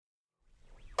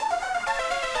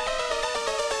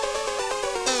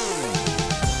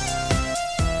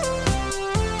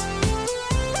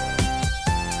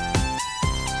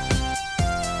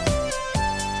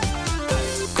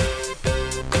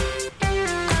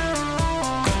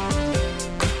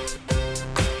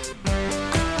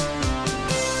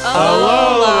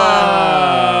Alola.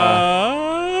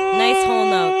 Nice whole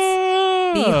notes.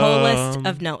 The wholest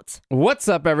of notes. What's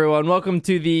up, everyone? Welcome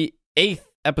to the 8th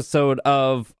episode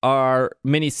of our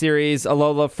mini-series,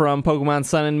 Alola from Pokemon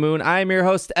Sun and Moon. I'm your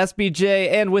host,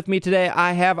 SBJ, and with me today,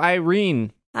 I have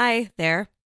Irene. Hi there.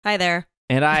 Hi there.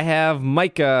 And I have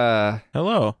Micah.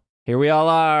 Hello. Here we all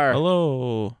are.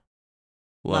 Hello.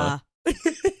 La.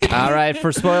 All right,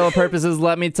 for spoiler purposes,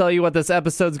 let me tell you what this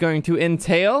episode's going to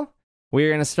entail. We're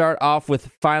going to start off with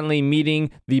finally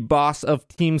meeting the boss of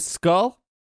Team Skull,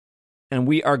 and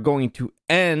we are going to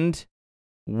end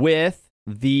with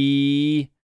the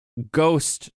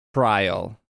ghost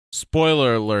trial.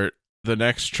 Spoiler alert. The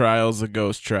next trial's a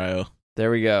ghost trial.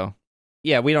 There we go.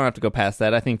 Yeah, we don't have to go past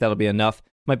that. I think that'll be enough.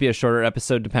 Might be a shorter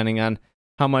episode depending on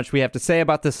how much we have to say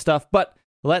about this stuff, but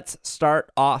let's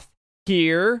start off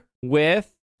here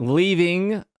with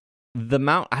leaving the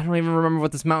mountain. I don't even remember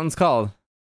what this mountain's called.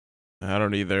 I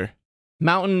don't either.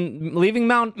 Leaving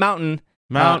Mountain.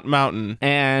 Mountain.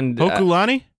 And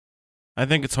Hokulani? I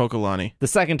think it's Hokulani. the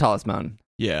second tallest mountain.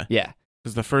 Yeah. Yeah.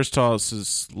 Because the first tallest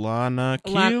is Lanakia?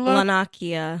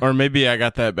 Lanakia. Or maybe I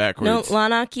got that backwards. No,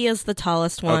 Lanakia is the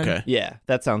tallest one. Okay. Yeah,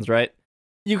 that sounds right.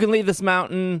 You can leave this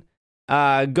mountain,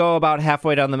 go about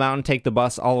halfway down the mountain, take the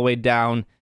bus all the way down,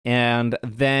 and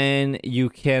then you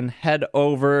can head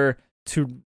over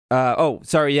to...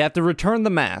 you have to return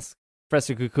the mask,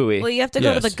 Professor Kukui. Well, you have to go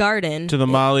to Yes. the garden. To the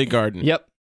Molly Garden. Yep.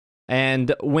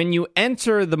 And when you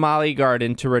enter the Molly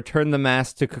Garden to return the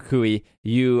mask to Kukui,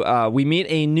 we meet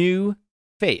a new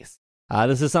face.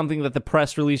 This is something that the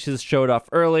press releases showed off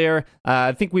earlier.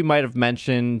 I think we might have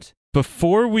mentioned...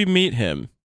 Before we meet him,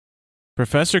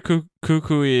 Professor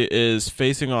Kukui is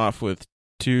facing off with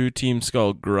two Team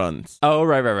Skull grunts. Oh,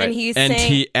 right. And he's And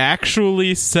saying... he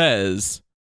actually says,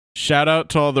 shout out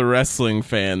to all the wrestling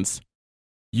fans,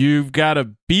 you've got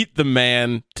to beat the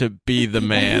man to be the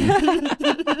man.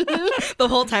 The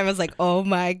whole time I was like, oh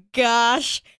my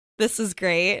gosh, this is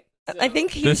great. I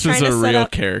think he was This trying is to a set real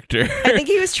up... character. I think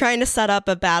he was trying to set up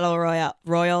a whatever.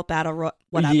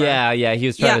 Yeah, he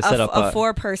was trying to set up a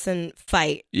four-person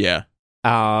fight. Yeah.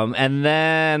 And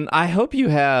then I hope you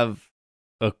have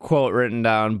a quote written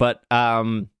down, but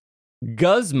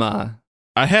Guzma.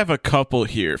 I have a couple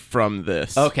here from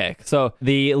this. Okay, so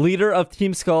the leader of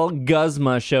Team Skull,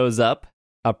 Guzma, shows up,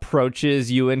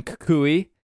 approaches you and Kukui,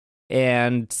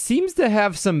 and seems to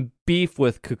have some beef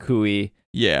with Kukui.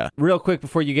 Yeah. Real quick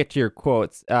before you get to your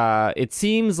quotes, it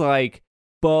seems like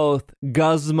both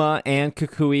Guzma and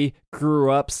Kukui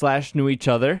grew up / knew each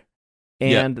other,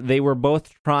 and they were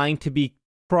both trying to be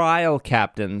trial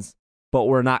captains, but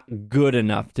were not good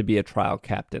enough to be a trial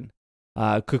captain.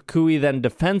 Kukui then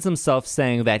defends himself,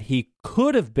 saying that he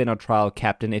could have been a trial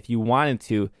captain if he wanted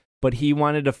to, but he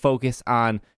wanted to focus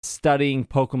on studying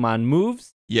Pokemon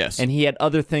moves, Yes. and he had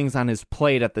other things on his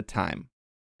plate at the time.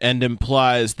 And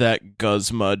implies that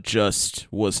Guzma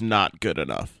just was not good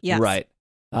enough. Yes. Right.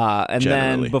 And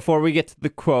Generally. then before we get to the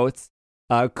quotes,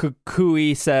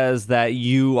 Kukui says that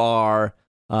you are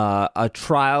a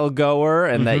trial goer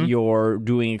and that you're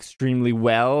doing extremely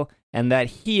well, and that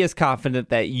he is confident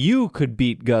that you could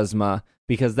beat Guzma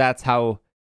because that's how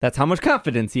much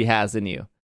confidence he has in you.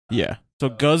 Yeah. So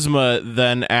Guzma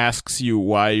then asks you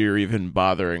why you're even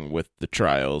bothering with the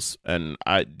trials. And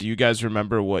do you guys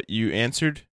remember what you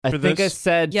answered I for think this? I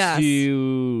said Yes.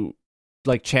 to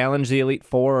challenge the Elite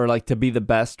Four or to be the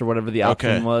best or whatever the option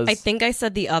Okay. was. I think I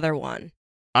said the other one.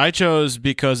 I chose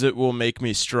because it will make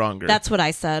me stronger. That's what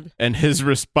I said. And his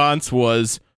response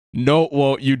was, no, it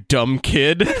won't, you dumb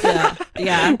kid.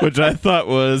 Yeah. Which I thought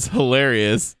was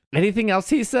hilarious. Anything else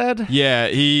he said? Yeah,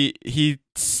 he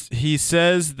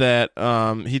says that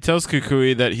he tells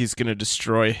Kukui that he's going to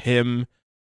destroy him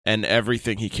and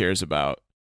everything he cares about,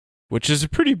 which is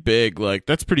pretty big.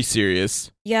 That's pretty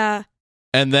serious. Yeah.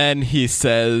 And then he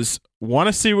says, want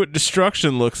to see what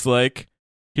destruction looks like?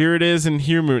 Here it is in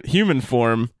human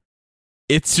form.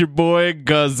 It's your boy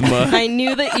Guzma. I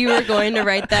knew that you were going to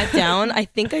write that down. I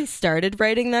think I started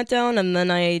writing that down and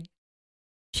then I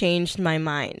changed my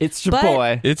mind. It's your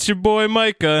boy. It's your boy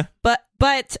Micah. But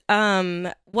what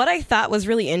I thought was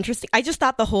really interesting, I just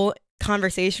thought the whole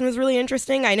conversation was really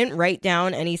interesting. I didn't write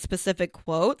down any specific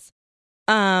quotes.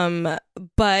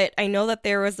 But I know that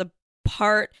there was a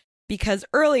part because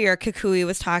earlier Kukui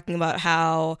was talking about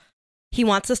how he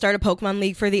wants to start a Pokemon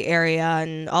League for the area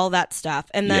and all that stuff.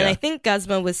 And then I think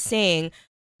Guzma was saying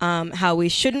how we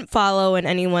shouldn't follow in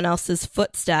anyone else's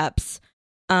footsteps,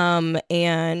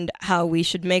 and how we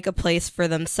should make a place for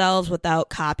themselves without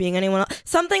copying anyone else.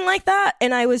 Something like that.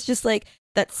 And I was just like,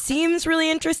 that seems really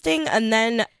interesting. And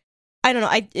then I don't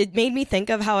know. It made me think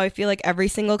of how I feel like every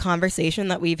single conversation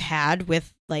that we've had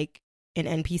with like an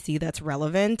NPC that's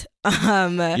relevant,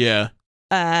 it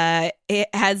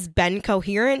has been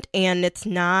coherent, and it's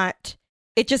not.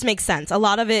 It just makes sense. A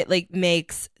lot of it like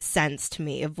makes sense to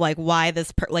me of like why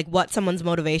like what someone's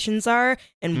motivations are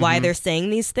and why they're saying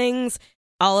these things.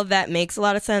 All of that makes a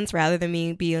lot of sense rather than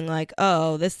me being like,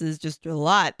 oh, this is just a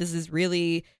lot. This is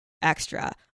really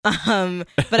extra. But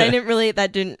I didn't really.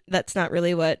 That's not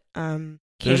really what came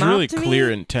There's off really to clear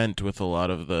me. intent with a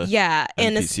lot of the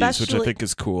and NPCs, especially which I think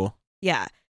is cool. Yeah,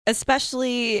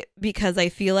 especially because I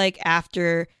feel like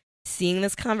after seeing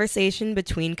this conversation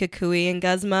between Kukui and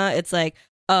Guzma, it's like,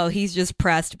 oh, he's just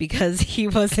pressed because he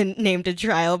wasn't named a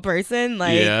trial person.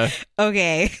 Like,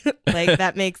 okay, like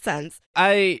that makes sense.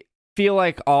 I feel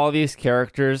like all these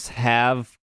characters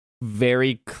have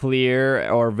very clear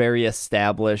or very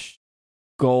established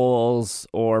goals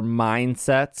or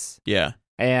mindsets. Yeah.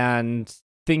 And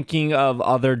thinking of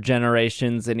other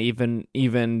generations, and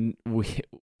even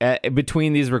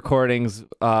between these recordings,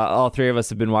 all three of us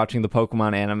have been watching the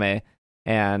Pokemon anime,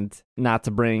 and not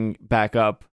to bring back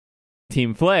up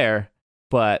Team Flare,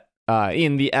 but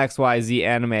in the XYZ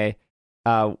anime,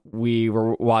 we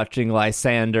were watching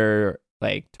Lysander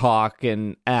like talk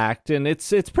and act, and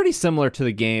it's pretty similar to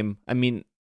the game. I mean,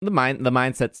 the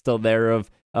mindset's still there of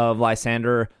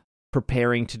Lysander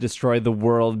preparing to destroy the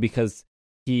world because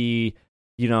he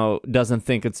doesn't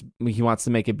think he wants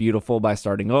to make it beautiful by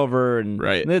starting over, and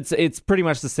right. It's pretty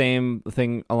much the same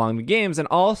thing along the games. And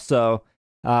also,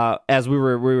 as we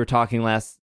were talking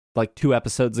last like 2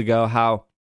 episodes ago, how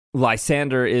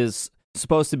Lysander is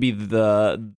supposed to be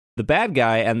the bad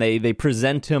guy, and they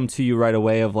present him to you right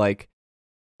away of like,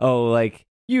 oh, like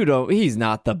he's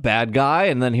not the bad guy,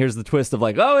 and then here's the twist of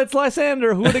like, oh, it's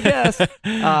Lysander, who would have guessed?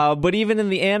 But even in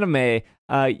the anime,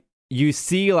 you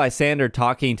see Lysander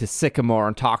talking to Sycamore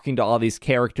and talking to all these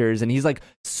characters, and he's like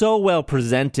so well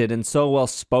presented and so well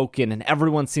spoken, and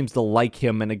everyone seems to like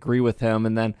him and agree with him.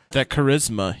 And then that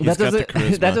charisma, he's got the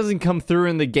charisma. That doesn't come through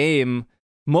in the game,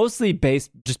 mostly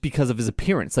based just because of his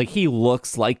appearance. Like, he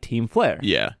looks like Team Flare.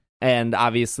 Yeah. And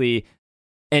obviously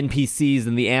NPCs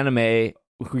in the anime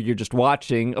who you're just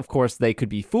watching, of course, they could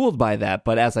be fooled by that.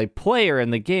 But as a player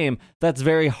in the game, that's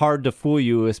very hard to fool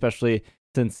you, especially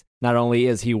since not only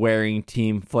is he wearing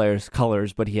Team Flare's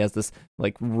colors, but he has this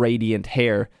like radiant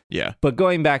hair. Yeah. But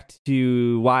going back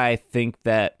to why I think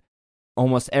that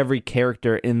almost every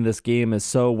character in this game is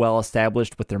so well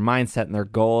established with their mindset and their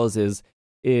goals is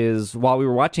while we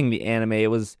were watching the anime, it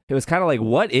was kind of like,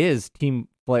 what is Team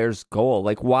Flare's goal?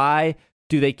 Like, why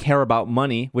do they care about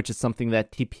money? Which is something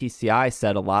that TPCI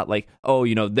said a lot. Like, oh,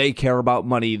 they care about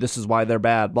money. This is why they're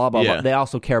bad, blah, blah, blah. They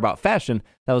also care about fashion.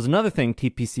 That was another thing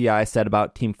TPCI said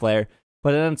about Team Flare.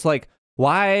 But then it's like,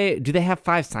 why do they have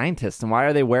 5 scientists? And why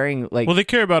are they wearing like... Well, they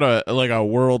care about a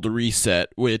world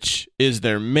reset, which is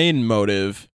their main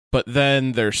motive. But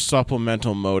then their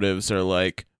supplemental motives are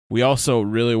like, we also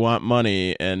really want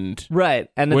money, and... Right.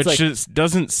 And which it's just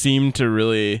doesn't seem to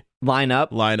really... line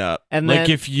up. And like, then,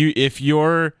 if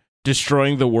you're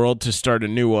destroying the world to start a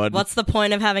new one, what's the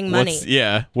point of having money?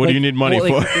 What do you need money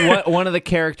for? One of the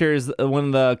characters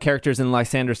in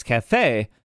Lysander's Cafe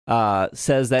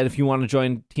says that if you want to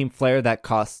join Team Flare, that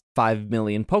costs 5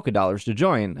 million Poké Dollars to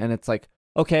join. And it's like,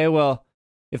 okay, well,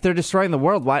 if they're destroying the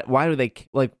world, why do they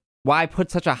like? Why put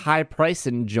such a high price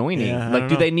in joining? Yeah,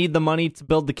 do they need the money to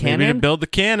build the cannon? Maybe to build the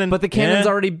cannon. But the cannon's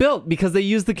already built because they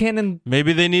use the cannon.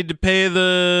 Maybe they need to pay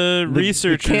the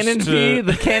researchers. The cannon fee,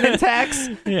 the cannon tax.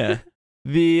 Yeah.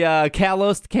 The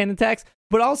Kalos cannon tax.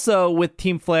 But also with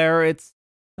Team Flare, it's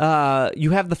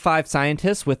you have the 5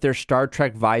 scientists with their Star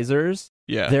Trek visors.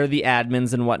 Yeah. They're the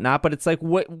admins and whatnot. But it's like,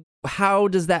 how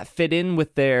does that fit in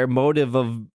with their motive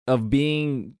of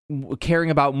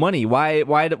caring about money?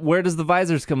 Where does the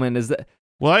visors come in? Is that...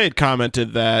 Well, I had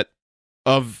commented that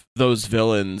of those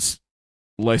villains,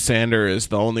 Lysander is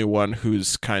the only one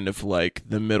who's kind of like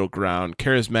the middle ground,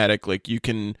 charismatic. Like, you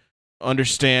can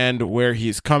understand where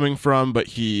he's coming from, but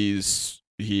he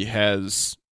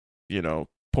has,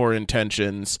 poor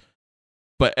intentions.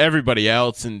 But everybody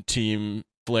else in Team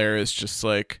Flare is just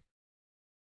like,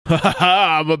 ha ha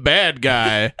ha, I'm a bad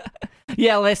guy.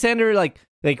 Yeah, Lysander, like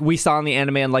we saw in the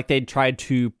anime, and like they tried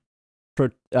to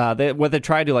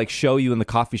like show you in the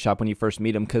coffee shop when you first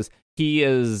meet him, because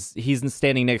he's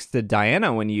standing next to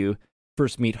Diana when you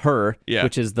first meet her,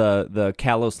 which is the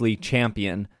Kalos League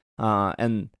champion,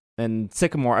 and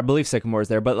Sycamore, I believe Sycamore is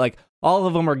there, but like all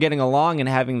of them are getting along and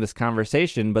having this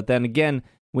conversation. But then again,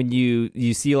 when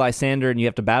you see Lysander and you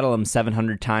have to battle him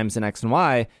 700 times in X and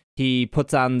Y, He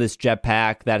puts on this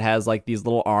jetpack that has like these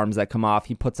little arms that come off.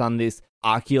 He puts on this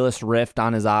Oculus Rift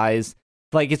on his eyes.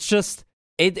 Like, it's just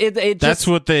that's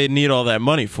what they need all that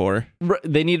money for.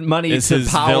 They need money it's to his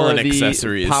power villain the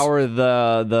accessories. power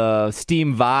the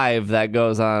Steam Vive that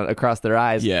goes on across their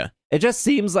eyes. Yeah. It just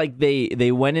seems like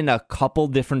they went in a couple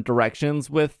different directions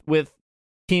with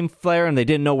Team Flare, and they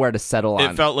didn't know where to settle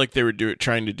on. It felt like they were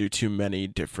trying to do too many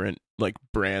different like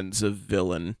brands of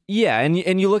villain. Yeah,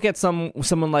 and you look at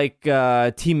someone like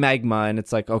Team Magma, and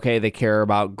it's like, okay, they care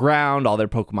about ground, all their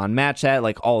Pokemon match at,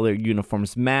 like all their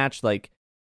uniforms match, like,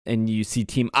 and you see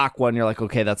Team Aqua, and you're like,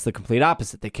 okay, that's the complete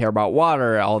opposite. They care about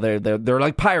water, all they're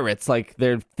like pirates, like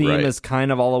their theme is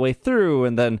kind of all the way through,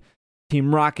 and then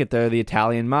Team Rocket, they're the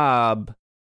Italian mob,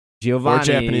 Giovanni,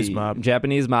 or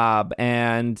Japanese mob,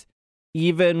 and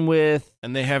even with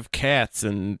they have cats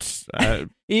and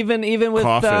even with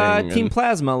Team and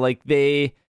Plasma, like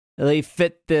they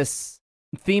fit this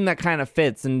theme that kind of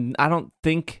fits, and I don't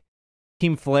think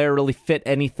Team Flare really fit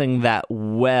anything that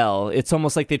well. It's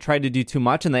almost like they tried to do too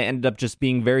much, and they ended up just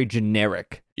being very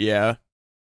generic. Yeah.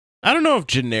 I don't know if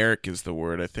generic is the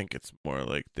word. I think it's more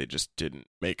like they just didn't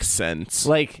make sense.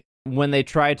 Like when they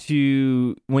try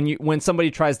to when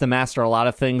somebody tries to master a lot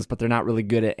of things, but they're not really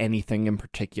good at anything in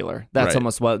particular. That's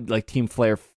almost what like Team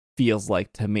Flare feels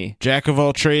like to me. Jack of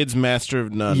all trades, master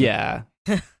of none. Yeah.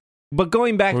 But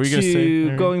going back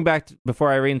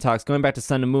before Irene talks, going back to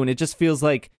Sun and Moon, it just feels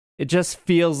like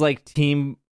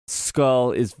Team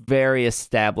Skull is very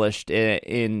established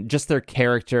in just their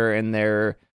character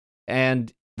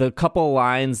and the couple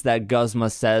lines that Guzma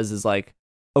says is like,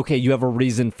 okay, you have a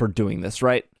reason for doing this,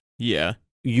 right? Yeah.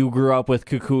 You grew up with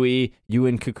Kukui. You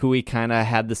and Kukui kind of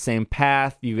had the same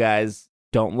path. You guys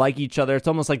don't like each other. It's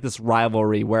almost like this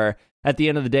rivalry where at the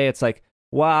end of the day, it's like,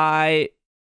 why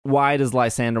does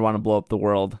Lysander want to blow up the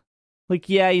world? Like,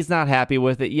 yeah, he's not happy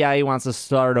with it. Yeah, he wants to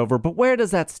start over. But where does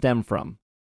that stem from?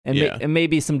 And, and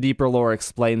maybe some deeper lore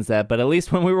explains that. But at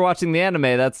least when we were watching the anime,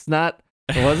 it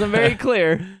wasn't very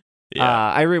clear.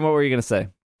 Yeah. Irene, what were you going to say?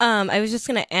 I was just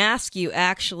going to ask you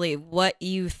actually what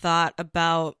you thought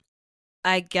about,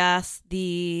 I guess,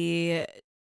 the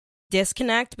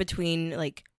disconnect between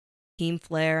like Team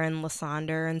Flare and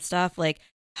Lysander and stuff. Like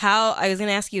I was going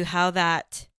to ask you how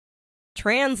that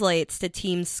translates to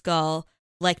Team Skull,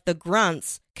 like the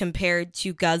grunts compared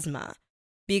to Guzma,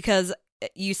 because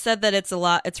you said that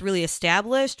it's really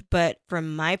established, but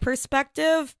from my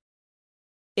perspective,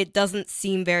 it doesn't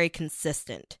seem very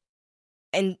consistent.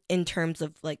 And in terms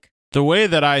of like the way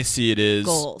that I see it is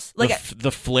goals, like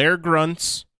the Flare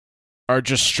grunts are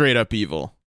just straight up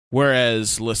evil,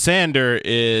 whereas Lysander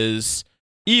is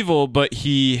evil, but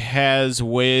he has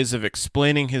ways of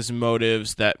explaining his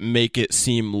motives that make it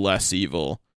seem less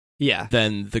evil. Yeah.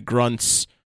 Than the grunts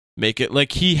make it.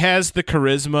 Like he has the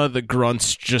charisma, the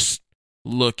grunts just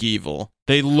look evil.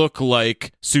 They look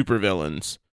like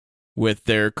supervillains with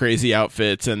their crazy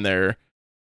outfits and their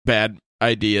bad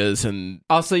ideas, and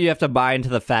also you have to buy into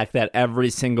the fact that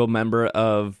every single member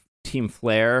of Team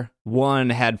Flare, one,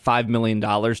 had $5 million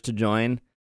to join,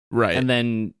 right, and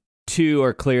then two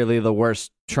are clearly the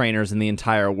worst trainers in the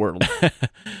entire world.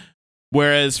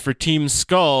 Whereas for Team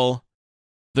Skull,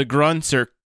 the grunts are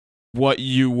what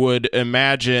you would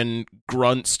imagine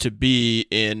grunts to be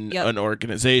in an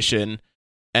organization,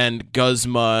 and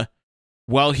Guzma,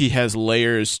 while he has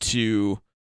layers to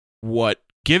what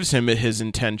gives him his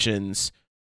intentions,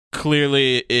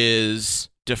 clearly is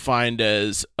defined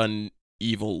as an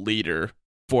evil leader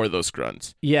for those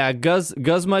grunts. Yeah,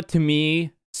 Guzma to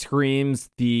me screams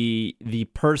the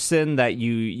person that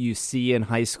you see in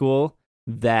high school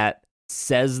that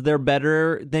says they're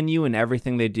better than you in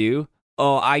everything they do.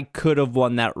 Oh, I could have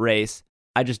won that race.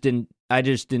 I just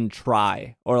didn't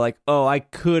try. Or like, oh, I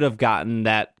could have gotten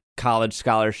that college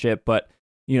scholarship, but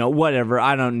whatever,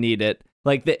 I don't need it.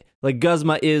 Like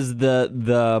Guzma is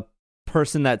the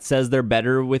person that says they're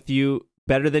better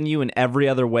than you in every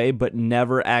other way, but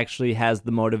never actually has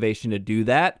the motivation to do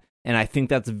that. And I think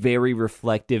that's very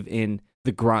reflective in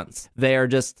the grunts.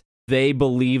 They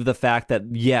believe the fact that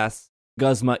yes,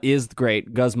 Guzma is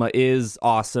great, Guzma is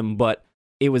awesome, but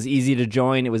it was easy to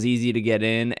join, it was easy to get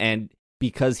in, and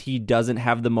because he doesn't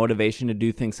have the motivation to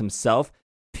do things himself,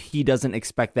 he doesn't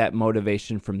expect that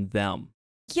motivation from them.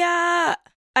 Yeah,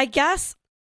 I guess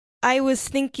I was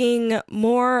thinking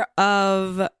more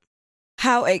of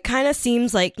how it kind of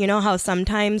seems like, how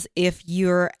sometimes if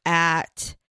you're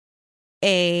at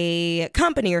a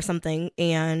company or something,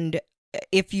 and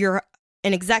if you're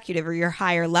an executive or you're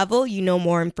higher level, you know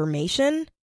more information.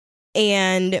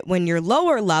 And when you're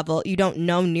lower level, you don't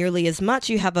know nearly as much.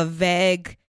 You have a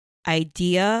vague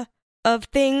idea of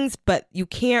things, but you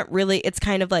can't really, it's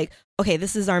kind of like, okay,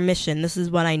 this is our mission, this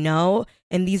is what I know,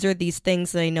 and these are these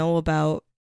things that I know about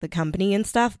the company and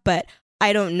stuff, but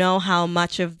I don't know how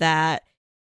much of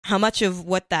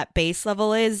what that base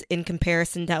level is in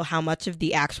comparison to how much of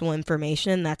the actual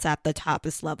information that's at the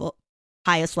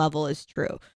highest level is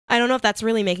true. I don't know if that's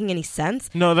really making any sense.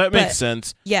 No, that makes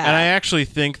sense. Yeah. And I actually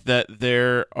think that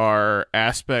there are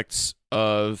aspects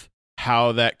of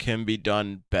how that can be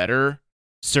done better.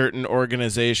 Certain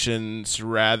organizations,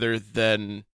 rather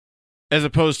than, as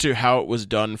opposed to how it was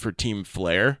done for Team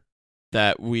Flare,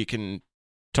 that we can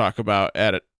talk about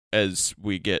at it as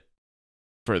we get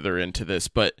further into this.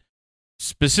 But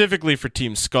specifically for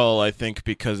Team Skull, I think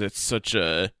because it's such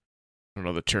a, I don't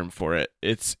know the term for it.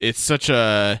 It's such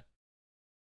a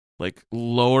like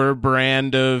lower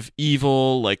brand of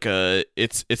evil, like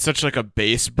it's such like a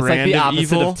base brand it's like the of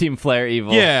opposite evil. of Team Flare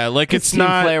evil. Yeah, like it's Team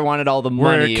not. Flare wanted all the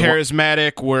We're money.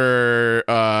 charismatic. We're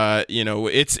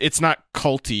it's not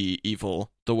culty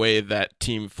evil the way that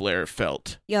Team Flare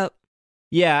felt. Yep.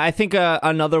 Yeah, I think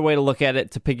another way to look at it,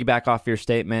 to piggyback off your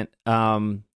statement,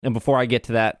 and before I get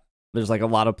to that, there's like a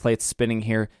lot of plates spinning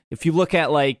here. If you look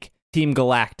at like Team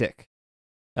Galactic,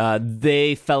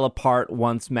 they fell apart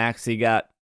once Maxie got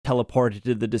teleported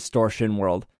to the distortion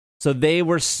world. So they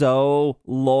were so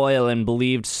loyal and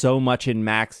believed so much in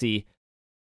Maxie,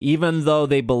 even though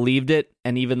they believed it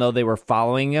and even though they were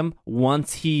following him,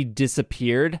 once he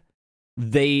disappeared,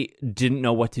 they didn't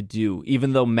know what to do,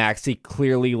 even though Maxie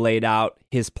clearly laid out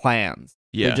his plans.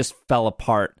 Yeah. They just fell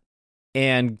apart.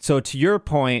 And so to your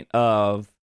point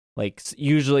of, like,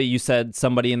 usually you said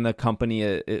somebody in the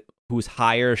company who's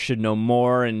higher should know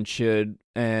more and should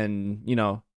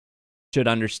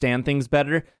understand things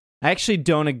better. I actually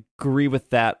don't agree with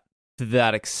that to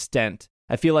that extent.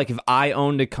 I feel like if I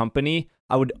owned a company,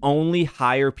 I would only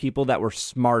hire people that were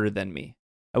smarter than me.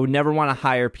 I would never want to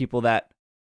hire people that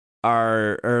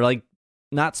are like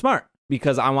not smart,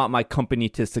 because I want my company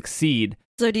to succeed.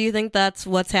 So do you think that's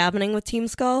what's happening with Team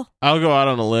Skull? I'll go out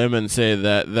on a limb and say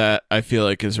that I feel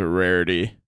like is a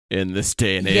rarity in this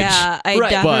day and age. Yeah, I Right.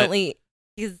 definitely.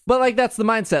 But like that's the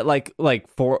mindset. Like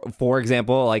for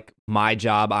example, like my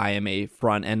job, I am a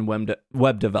front end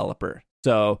web developer.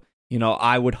 So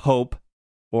I would hope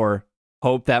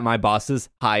that my bosses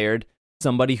hired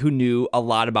somebody who knew a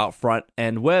lot about front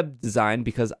end web design,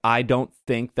 because I don't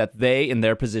think that they in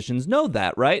their positions know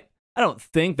that, right? I don't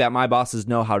think that my bosses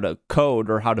know how to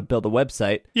code or how to build a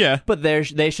website. Yeah. But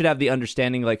they should have the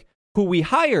understanding, like, who we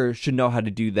hire should know how to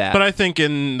do that. But I think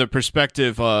in the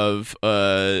perspective of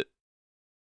the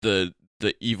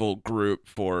evil group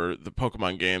for the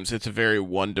Pokemon games, it's a very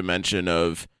one dimension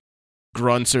of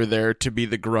grunts are there to be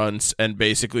the grunts and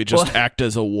basically just act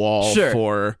as a wall Sure.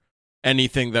 for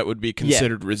anything that would be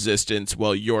considered resistance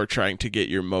while you're trying to get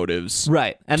your motives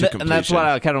right. And to and that's completion. what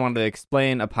I kind of wanted to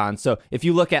explain upon. So if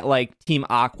you look at like Team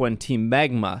Aqua and Team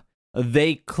Magma,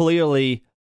 they clearly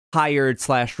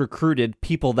hired/recruited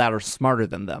people that are smarter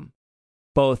than them.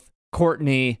 Both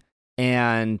Courtney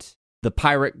and the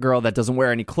pirate girl that doesn't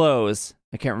wear any clothes,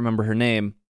 I can't remember her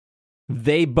name,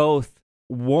 they both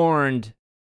warned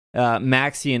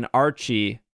Maxie and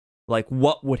Archie like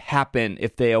what would happen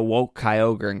if they awoke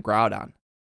Kyogre and Groudon.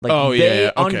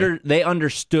 Like they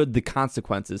understood the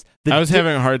consequences. I was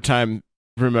having a hard time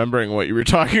remembering what you were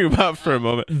talking about for a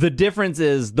moment. The difference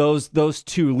is those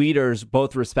two leaders,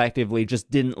 both respectively,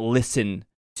 just didn't listen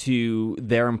to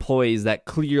their employees that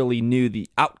clearly knew the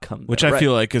outcome. Which I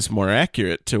feel like is more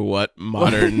accurate to what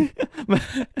modern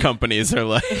companies are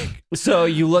like. So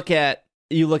you look at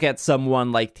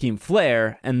someone like Team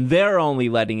Flare, and they're only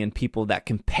letting in people that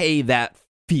can pay that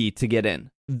fee to get in.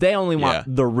 They only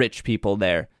want the rich people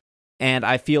there. And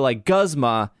I feel like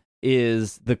Guzma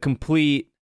is the complete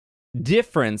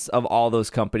difference of all those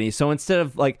companies. So instead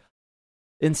of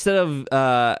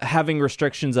having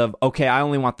restrictions of, okay, I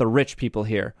only want the rich people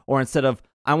here, or instead of,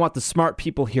 I want the smart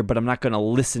people here, but I'm not going to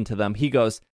listen to them, he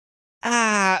goes,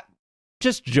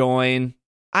 just join.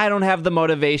 I don't have the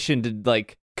motivation to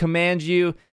like command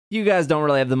you. You guys don't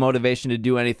really have the motivation to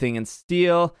do anything and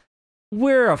steal.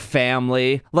 We're a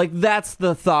family. Like, that's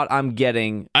the thought I'm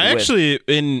getting. Actually,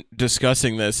 in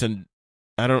discussing this, and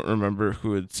I don't remember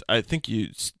who it's, I think you,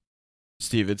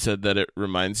 Steve, had said that it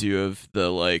reminds you of the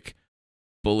like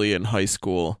bully in high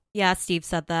school. Yeah, Steve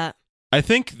said that. I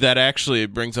think that actually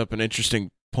brings up an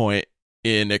interesting point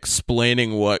in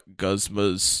explaining what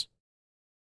Guzma's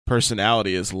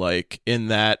personality is like, in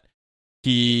that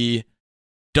he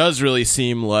does really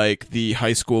seem like the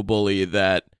high school bully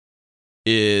that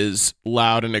is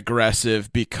loud and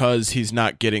aggressive because he's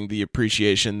not getting the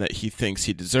appreciation that he thinks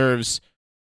he deserves.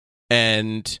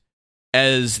 And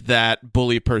as that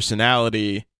bully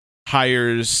personality,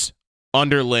 hires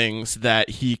underlings that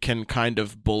he can kind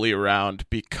of bully around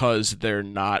because they're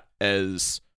not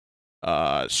as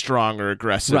strong or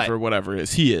aggressive or whatever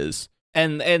as he is.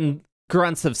 And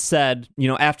grunts have said,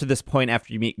 after this point,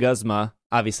 after you meet Guzma,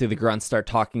 obviously the grunts start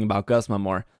talking about Guzma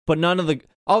more. But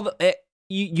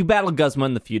you battle Guzma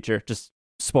in the future. Just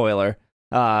spoiler.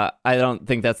 I don't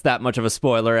think that's that much of a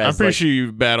spoiler. I'm pretty sure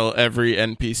you battle every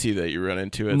NPC that you run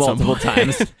into at multiple some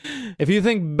times. If you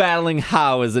think battling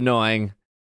How is annoying,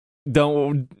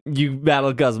 you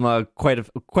battle Guzma quite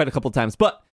a couple times.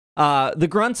 But the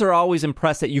grunts are always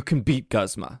impressed that you can beat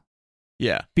Guzma.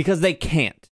 Yeah, because they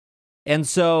can't. And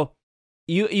so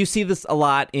you see this a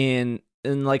lot in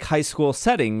like high school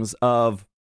settings of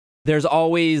there's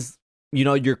always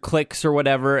your cliques or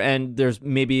whatever, and there's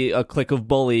maybe a clique of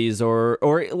bullies or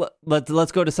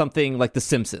let's go to something like The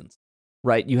Simpsons,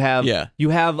 right? You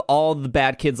have all the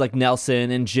bad kids like Nelson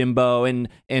and Jimbo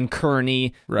and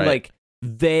Kearney, right? Like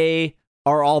they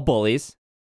are all bullies,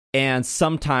 and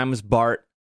sometimes Bart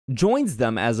joins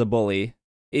them as a bully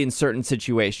in certain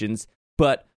situations,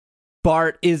 but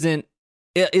Bart isn't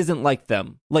like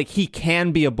them. Like he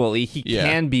can be a bully, he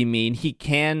can be mean, he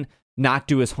can not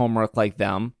do his homework like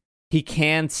them. He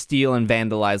can steal and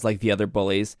vandalize like the other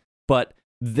bullies, but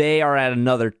they are at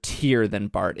another tier than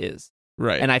Bart is.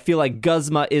 Right. And I feel like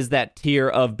Guzma is that tier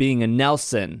of being a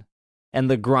Nelson,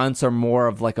 and the grunts are more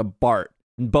of like a Bart.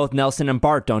 Both Nelson and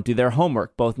Bart don't do their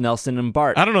homework. Both Nelson and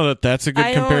Bart. I don't know that that's a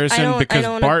good comparison because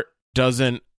Bart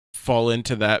doesn't fall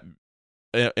into that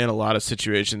in a lot of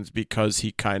situations because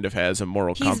he kind of has a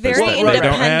moral compass very that they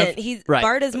don't have.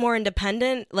 Bart is more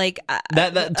independent. Like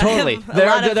that totally.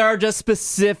 There are just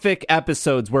specific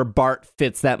episodes where Bart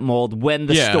fits that mold when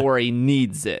the story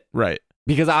needs it. Right.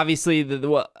 Because obviously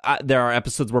there are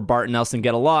episodes where Bart and Nelson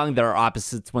get along. There are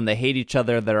opposites when they hate each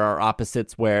other. There are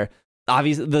opposites where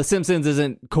obviously The Simpsons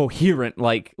isn't coherent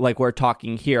like we're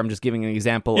talking here. I'm just giving an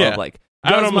example of like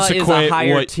Guzma is a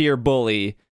higher tier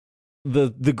bully.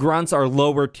 The grunts are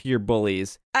lower tier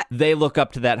bullies. They look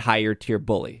up to that higher tier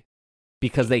bully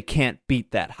because they can't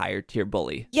beat that higher tier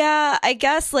bully. Yeah, I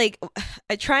guess like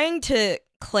trying to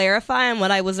clarify on what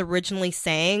I was originally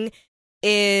saying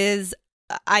is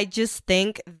I just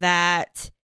think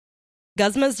that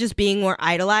Guzma's just being more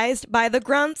idolized by the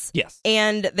grunts. Yes.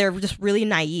 And they're just really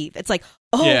naive. It's like,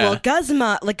 well,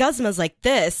 Guzma's like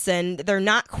this, and they're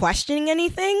not questioning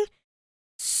anything.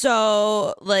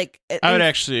 So, like... I would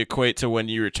actually equate to when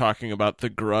you were talking about the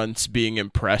grunts being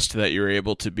impressed that you're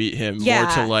able to beat him, more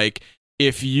to, like,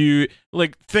 if you...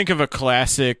 Like, think of a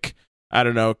classic, I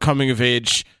don't know,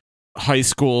 coming-of-age high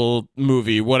school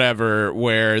movie, whatever,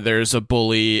 where there's a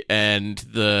bully and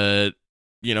the,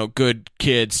 good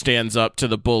kid stands up to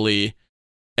the bully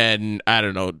and, I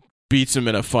don't know, beats him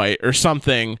in a fight or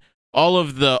something. All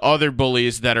of the other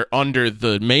bullies that are under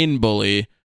the main bully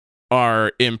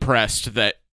are impressed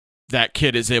that that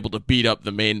kid is able to beat up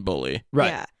the main bully. Right.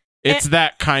 Yeah. It's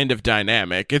that kind of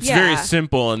dynamic. It's very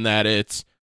simple in that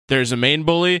there's a main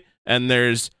bully and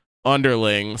there's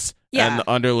underlings, and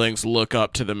the underlings look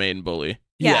up to the main bully.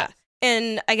 Yeah.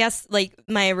 And I guess like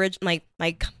my statement.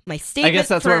 I guess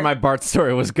that's where my Bart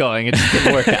story was going. It just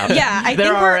didn't work out.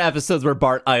 There are episodes where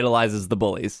Bart idolizes the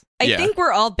bullies. I think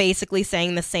we're all basically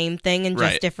saying the same thing in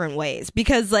just different ways,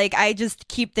 because like I just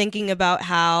keep thinking about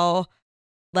how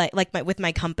with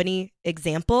my company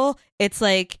example, it's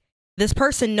like this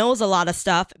person knows a lot of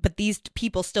stuff, but these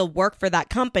people still work for that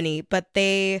company, but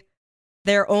they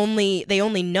only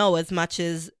know as much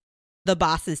as the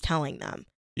boss is telling them.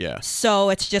 Yeah. So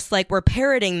it's just like we're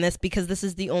parroting this because this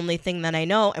is the only thing that I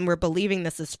know, and we're believing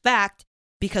this is fact,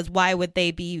 because why would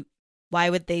they be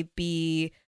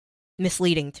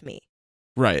misleading to me?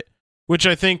 Right. Which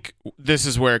I think this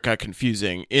is where it got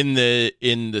confusing in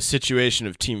the situation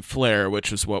of Team Flare,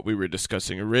 which was what we were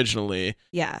discussing originally.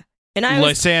 Yeah. And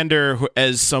Lysander,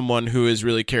 as someone who is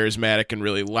really charismatic and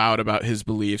really loud about his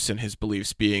beliefs, and his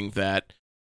beliefs being that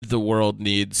the world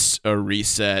needs a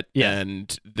reset,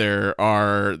 and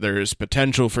there's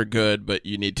potential for good, but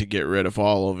you need to get rid of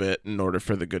all of it in order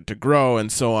for the good to grow,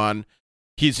 and so on.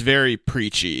 He's very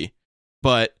preachy,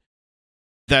 but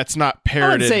that's not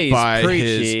parroted by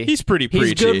preachy. He's pretty preachy.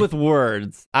 He's good with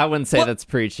words. I wouldn't say that's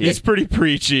preachy. He's pretty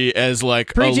preachy as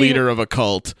like a leader of a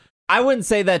cult. I wouldn't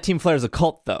say that Team Flare is a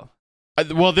cult, though.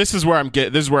 Well, this is where I'm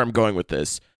going with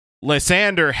this.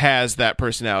 Lysander has that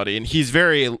personality, and he's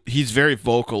very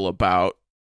vocal about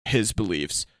his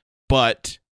beliefs,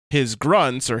 but his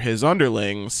grunts or his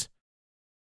underlings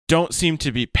don't seem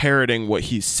to be parroting what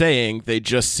he's saying. They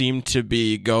just seem to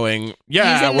be going,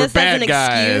 yeah, using we're this as bad an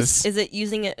guys. excuse? Is it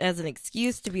using it as an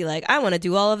excuse to be like, I want to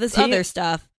do all of this other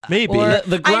stuff? Maybe. Or,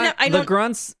 The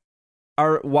grunts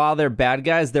are, while they're bad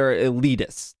guys, they're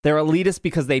elitists. They're elitists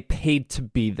because they paid to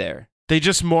be there. They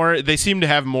seem to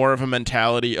have more of a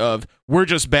mentality of, we're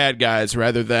just bad guys,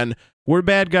 rather than we're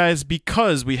bad guys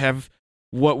because we have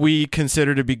what we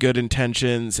consider to be good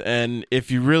intentions. And if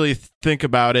you really think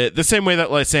about it, the same way that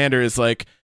Lysander is like,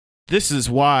 this is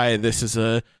why this is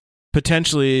a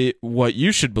potentially what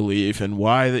you should believe, and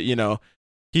why that,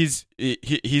 he's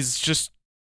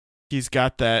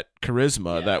got that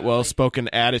charisma, that well-spoken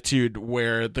attitude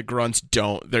where the grunts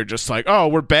don't. They're just like, oh,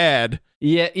 we're bad.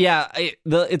 Yeah.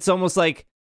 It's almost like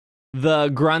the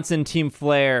grunts in Team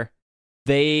Flare,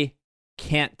 they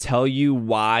can't tell you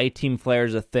why Team Flare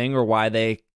is a thing or why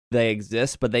they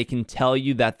exist, but they can tell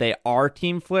you that they are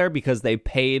Team Flare because they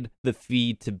paid the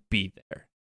fee to be there.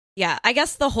 Yeah, I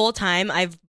guess the whole time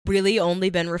I've really only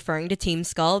been referring to Team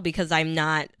Skull because I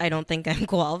don't think I'm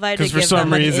qualified to give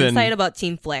them an insight about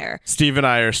Team Flare. Steve and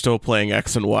I are still playing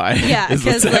X and Y. Yeah,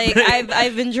 because like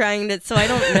I've been trying to, so I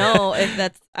don't know if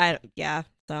that's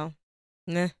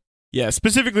nah. Yeah,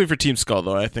 specifically for Team Skull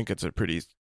though, I think it's a pretty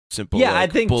simple. Yeah, I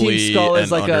think Team Skull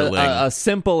is like a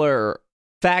simpler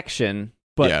faction,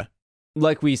 but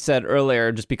like we said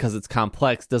earlier, just because it's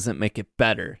complex doesn't make it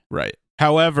better. Right.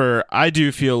 However, I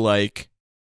do feel like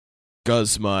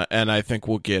Guzma, and I think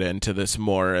we'll get into this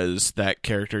more as that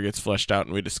character gets fleshed out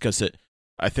and we discuss it.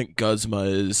 I think Guzma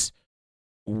is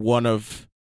one of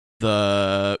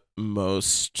the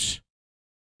most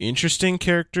interesting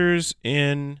characters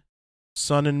in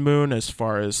Sun and Moon as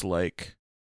far as like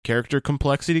character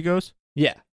complexity goes.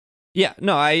 Yeah.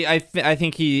 No, I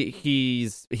think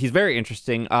he's very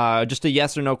interesting. Just a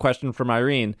yes or no question from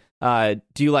Irene.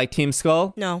 Do you like Team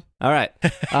Skull? No. All right.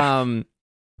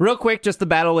 Real quick, just the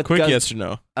battle with yes or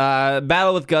no.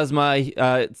 Battle with Guzma.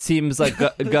 It seems like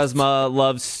Guzma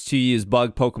loves to use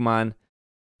bug Pokemon.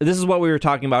 This is what we were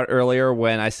talking about earlier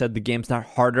when I said the game's not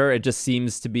harder. It just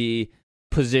seems to be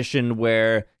positioned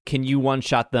where can you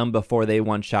one-shot them before they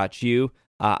one-shot you.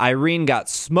 Irene got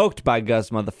smoked by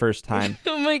Guzma the first time.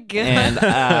 Oh my god. And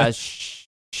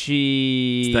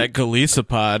It's that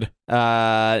Golisopod.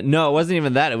 No, it wasn't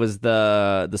even that. It was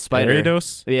the spider.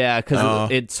 Gyarados? Yeah,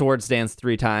 because it swords dance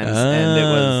 3 times,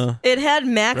 and it had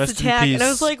max Rest in attack, peace. and I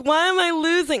was like, why am I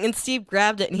losing? And Steve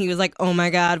grabbed it, and he was like, oh my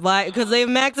god, why? Because they have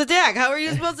max attack. How are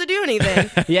you supposed to do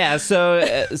anything? Yeah, so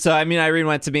I mean, Irene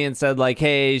went to me and said like,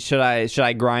 hey, should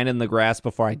I grind in the grass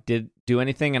before I did do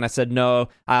anything? And I said no.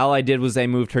 All I did was I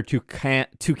moved her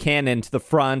Toucannon to the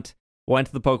front, went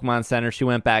to the Pokemon Center. She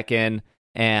went back in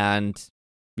and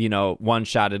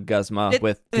one-shotted Guzma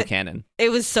with Toucannon.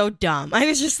 It was so dumb. I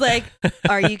was just like,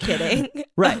 are you kidding?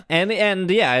 Right.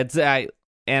 And yeah,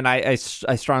 I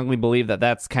strongly believe that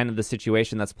that's kind of the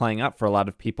situation that's playing out for a lot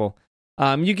of people.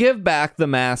 You give back the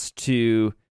mask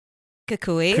to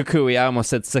Kukui. I almost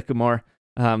said Sycamore.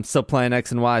 Still playing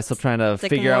X and Y, still trying to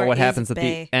figure out what happens at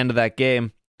the end of that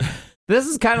game. This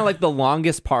is kind of like the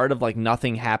longest part of like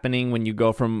nothing happening when you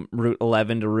go from Route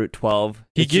 11 to Route 12.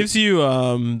 He gives you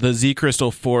the Z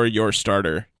Crystal for your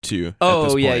starter too.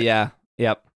 Oh yeah.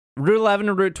 Yep. Route 11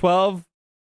 to Route 12,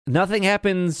 nothing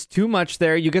happens too much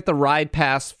there. You get the ride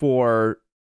pass for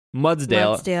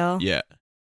Mudsdale. Yeah.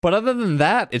 But other than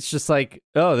that, it's just like,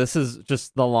 oh, this is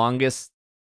just the longest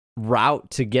route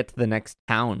to get to the next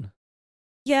town.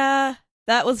 Yeah,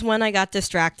 that was when I got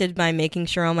distracted by making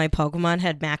sure all my Pokemon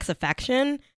had max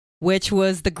affection, which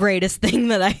was the greatest thing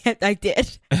that I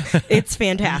did. It's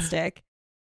fantastic.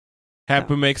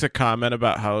 Hapu makes a comment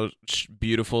about how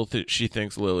beautiful she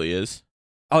thinks Lily is.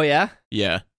 Oh, yeah?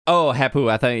 Yeah. Oh, Hapu,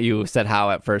 I thought you said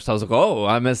how at first. I was like, oh,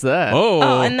 I missed that.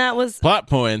 Oh, and that was... plot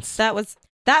points. That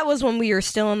was when we were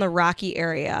still in the Rocky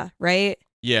area, right?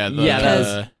 Yeah. That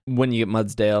was when you get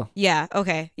Mudsdale. Yeah,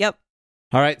 okay, yep.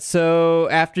 All right, so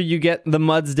after you get the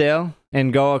Mudsdale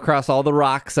and go across all the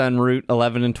rocks on Route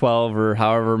 11 and 12 or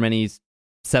however many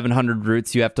 700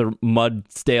 routes you have to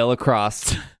Mudsdale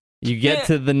across, you get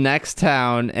to the next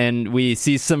town and we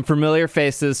see some familiar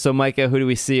faces. So Micah, who do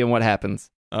we see and what happens?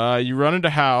 You run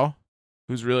into Hao,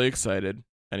 who's really excited,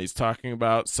 and he's talking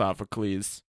about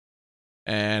Sophocles.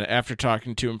 And after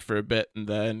talking to him for a bit, and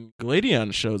then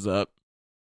Gladion shows up,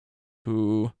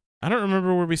 who I don't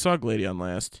remember where we saw Gladion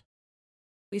last.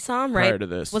 We saw him prior to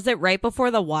this. Was it right before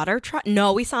the water truck?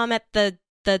 No, we saw him at the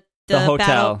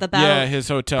hotel. Battle, yeah, his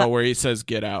hotel where he says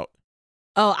 "Get out."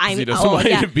 Oh, he doesn't want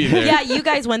you to be there. Yeah, you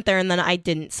guys went there, and then I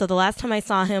didn't. So the last time I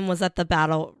saw him was at the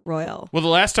Battle Royal. Well, the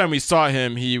last time we saw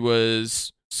him, he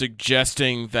was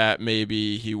suggesting that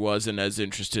maybe he wasn't as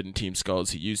interested in Team Skull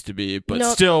as he used to be, but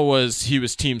Nope. he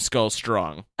was Team Skull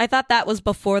strong. I thought that was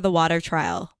before the water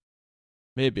trial.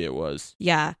 Maybe it was.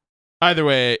 Yeah. Either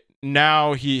way,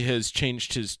 now he has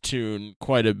changed his tune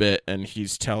quite a bit, and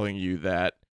he's telling you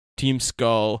that Team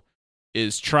Skull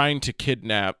is trying to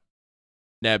kidnap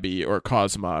Nebby or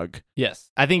Cosmog.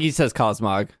 Yes. I think he says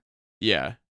Cosmog.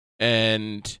 Yeah.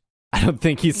 And I don't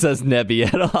think he says Nebby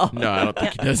at all. no, I don't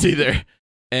think he does either.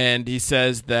 And he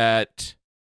says that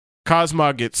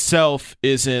Cosmog itself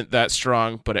isn't that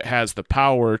strong, but it has the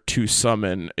power to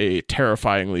summon a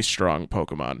terrifyingly strong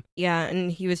Pokemon. Yeah,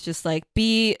 and he was just like,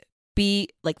 be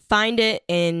like, find it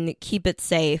and keep it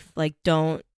safe. Like,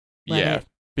 don't let it.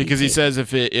 Because he taken. says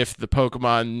if the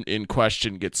Pokemon in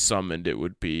question gets summoned, it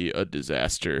would be a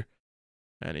disaster.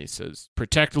 And he says,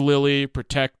 protect Lily,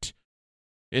 protect...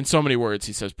 In so many words,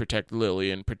 he says, protect Lily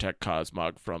and protect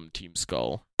Cosmog from Team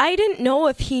Skull. I didn't know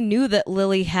if he knew that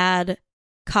Lily had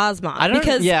Cosmog. I don't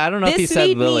know if he this said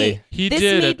made Lily. He This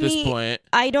did made at this me- point.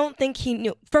 I don't think he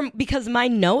knew because my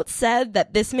notes said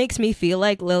that this makes me feel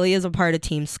like Lily is a part of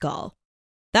Team Skull.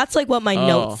 That's like what my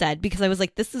note said, because I was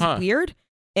like, this is weird.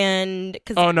 And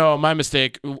because Oh no, my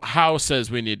mistake. How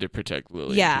says we need to protect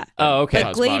Lily? Yeah. Oh, okay.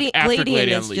 but Cosmog, after Gladian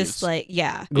is leaves. just like,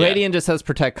 yeah. Gladian just says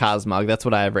protect Cosmog. That's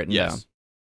what I have written Yes. down.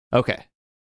 Okay.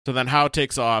 So then How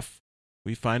takes off.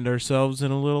 We find ourselves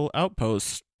in a little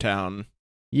outpost town.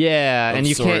 Yeah, Of and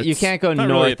you sorts. can't go Not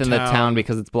really north a in the town. town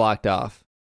because it's blocked off.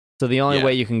 So the only Yeah.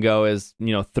 way you can go is,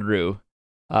 through.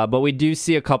 But we do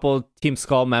see a couple Team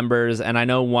Skull members, and I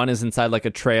know one is inside like a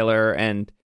trailer,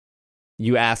 and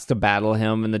you ask to battle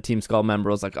him, and the Team Skull member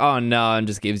was like, "Oh no," and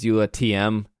just gives you a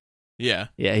TM. Yeah.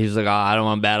 Yeah, he's like, "Oh, I don't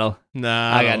want to battle.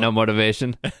 Nah. I got no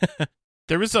motivation."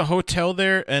 There was a hotel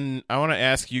there, and I want to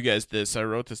ask you guys this. I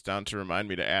wrote this down to remind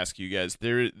me to ask you guys.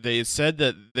 They said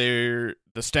that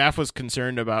the staff was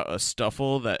concerned about a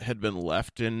Stuffle that had been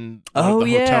left in one of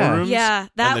the hotel rooms. Yeah,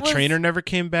 that and the was, trainer never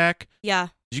came back. Yeah.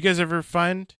 Did you guys ever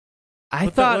find I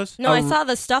what that thought was? No, I saw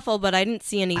the Stuffle, but I didn't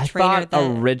see any I trainer thought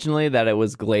that... originally that it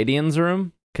was Gladian's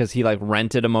room because he like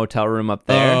rented a motel room up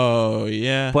there. Oh,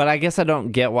 yeah. But I guess I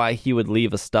don't get why he would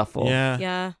leave a Stuffle. Yeah.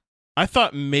 Yeah. I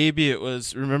thought maybe it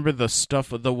was, remember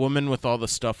the woman with all the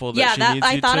Stuffle that Yeah, she needs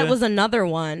I you thought to it was another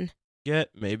one. get?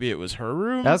 Maybe it was her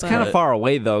room? That was kind of but- far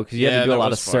away though, because you had Yeah, to do a that lot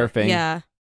of was far. surfing. Yeah.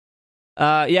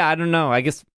 Yeah, I don't know. I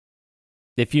guess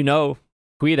if you know,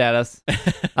 tweet at us.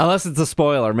 Unless it's a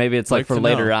spoiler, maybe it's like Like for to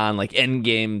later know. on, like end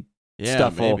game Yeah,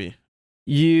 Stuffle. maybe.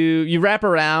 You wrap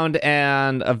around,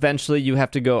 and eventually you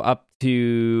have to go up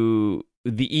to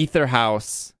the Ether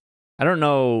House. I don't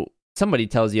know. Somebody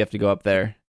tells you have to go up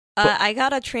there. I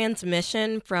got a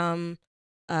transmission from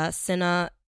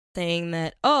Cinna saying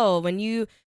that, when you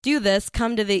do this,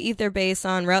 come to the ether base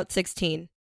on Route 16.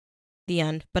 The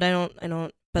end. But I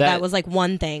don't, but that was like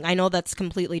one thing. I know that's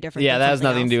completely different. Yeah, than that has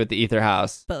something nothing to do else. with the Ether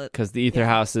House. But Because the Ether yeah.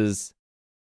 House is,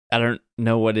 I don't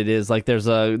know what it is. Like there's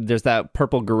that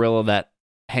purple gorilla that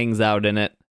hangs out in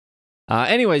it.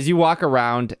 Anyways, you walk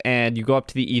around and you go up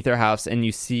to the Ether House and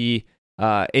you see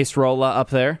Acerola up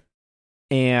there,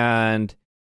 and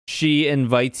she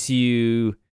invites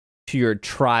you to your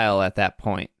trial at that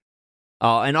point.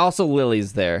 And also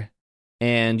Lily's there,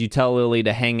 and you tell Lily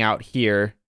to hang out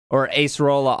here, or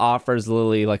Acerola offers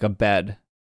Lily like a bed,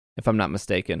 if I'm not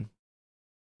mistaken.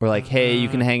 We're like, hey, you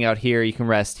can hang out here, you can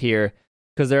rest here,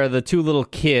 because there are the two little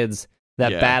kids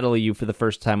that battle you for the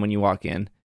first time when you walk in.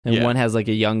 And one has like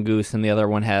a young goose and the other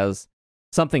one has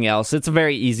something else. It's a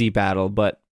very easy battle,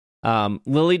 but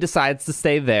Lily decides to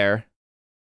stay there,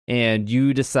 and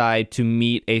you decide to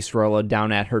meet Acerola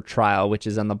down at her trial, which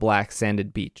is on the black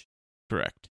sanded beach.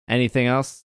 Correct. Anything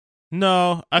else?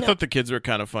 No, I No. thought the kids were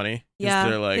kind of funny. 'Cause Yeah,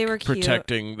 they're like they were cute.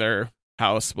 protecting their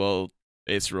house while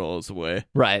Ace rolls away,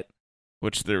 Right.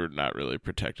 which they're not really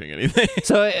protecting anything.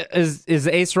 So is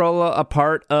Acerola a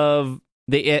part of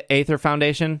the Aether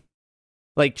Foundation?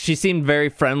 Like, she seemed very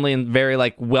friendly and very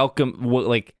like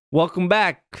welcome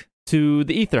back to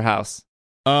the Ether House.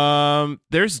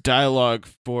 There's dialogue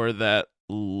for that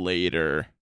later.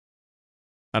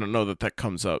 I don't know that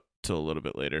comes up till a little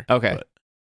bit later. Okay.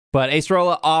 But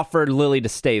Acerola offered Lily to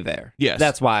stay there. Yes.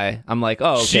 That's why I'm like,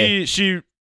 oh, okay. She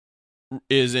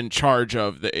is in charge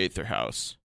of the Aether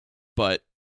House, but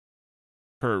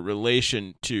her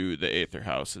relation to the Aether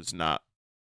House is not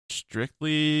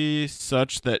strictly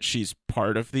such that she's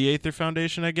part of the Aether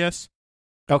Foundation, I guess.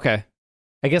 Okay.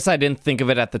 I guess I didn't think of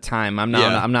it at the time. I'm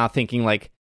not thinking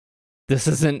like this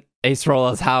isn't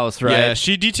Acerola's house, right? Yeah,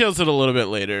 she details it a little bit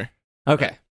later.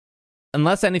 Okay.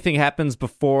 Unless anything happens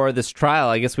before this trial,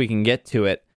 I guess we can get to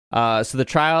it. So the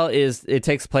trial it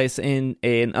takes place in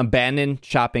an abandoned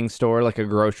shopping store, like a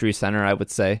grocery center, I would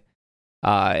say.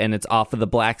 And it's off of the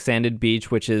black sanded beach,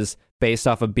 which is based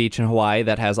off a beach in Hawaii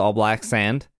that has all black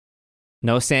sand.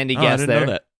 No sandy gas I didn't there.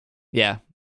 know that. Yeah.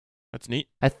 That's neat.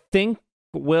 I think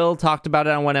Will talked about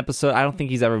it on one episode. I don't think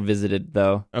he's ever visited,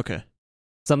 though. Okay.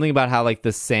 Something about how, like,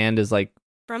 the sand is, like...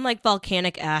 From, like,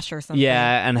 volcanic ash or something.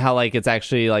 Yeah, and how, like, it's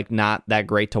actually, like, not that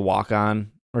great to walk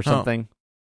on or something.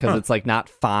 Because it's, like, not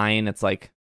fine. It's,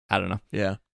 like, I don't know.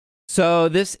 Yeah. So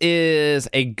this is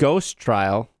a ghost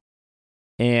trial,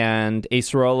 and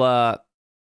Acerola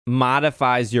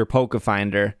modifies your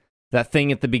Pokefinder, that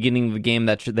thing at the beginning of the game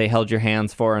that they held your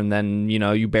hands for, and then, you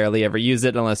know, you barely ever use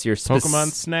it unless you're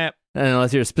Pokemon Snap.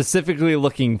 unless you're specifically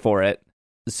looking for it.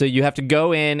 So you have to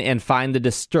go in and find the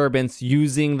disturbance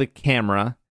using the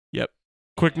camera. Yep.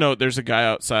 Quick note, there's a guy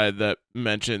outside that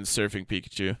mentions surfing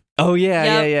Pikachu. Oh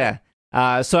yeah, Yep.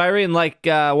 yeah. So Irene, like,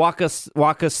 walk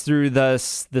us through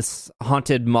this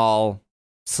haunted mall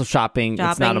shopping.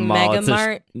 It's not a mall. Mega It's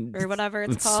Mart or whatever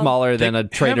it's called. smaller than a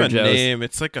Trader have a Joe's. name.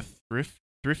 It's like a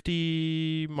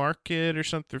thrifty market or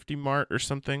something. Thrifty Mart or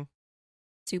something.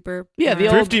 Super. Yeah, the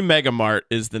old- Thrifty Mega Mart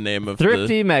is the name of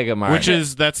Thrifty Mega Mart.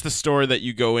 that's the store that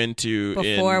you go into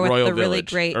Before in with Royal the really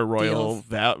Village great or Royal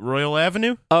deals. Royal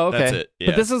Avenue. Oh, okay. That's it. Yeah.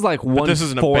 But this is like one. this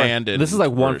is an fourth. abandoned This is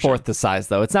like version. 1/4 the size,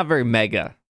 though. It's not very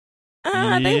mega. They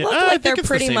Yeah, look I like they're think it's the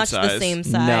pretty same much the size. same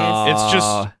size. No, It's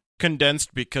just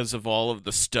condensed because of all of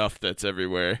the stuff that's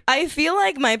everywhere. I feel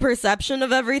like my perception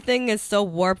of everything is so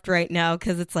warped right now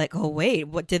because it's like, oh wait,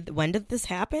 when did this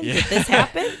happen? Yeah. Did this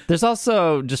happen? There's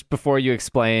also, just before you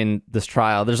explain this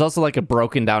trial, there's also like a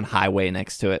broken down highway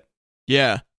next to it,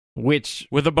 Yeah, which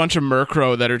with a bunch of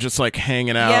Murkrow that are just like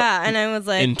hanging out. Yeah, and I was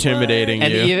like, Intimidating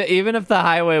what? and you. even if the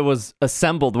highway was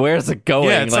assembled, where's it going?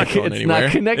 Yeah, it's like not going it's anywhere.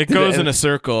 not connected. It goes to in a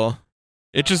circle.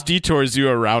 It just detours you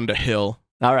around a hill.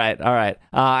 All right.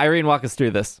 Irene, walk us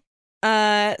through this. So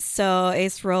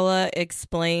Acerola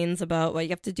explains about what you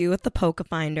have to do with the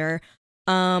Pokefinder.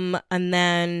 And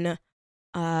then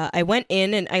I went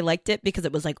in and I liked it because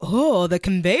it was like, oh, the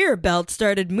conveyor belt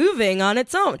started moving on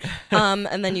its own.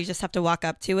 And then you just have to walk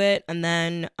up to it, and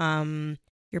then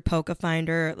your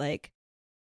Pokefinder like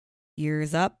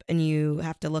gears up, and you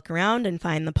have to look around and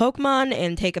find the Pokemon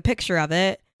and take a picture of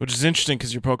it. Which is interesting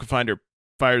because your Pokefinder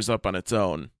fires up on its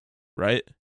own, right?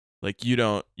 Like you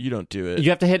don't do it. You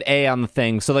have to hit A on the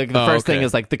thing. So like the first thing okay.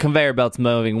 is like the conveyor belt's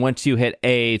moving. Once you hit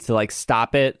A to like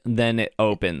stop it, then it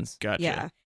opens. Gotcha. Yeah.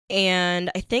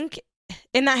 And I think,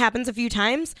 and that happens a few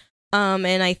times. And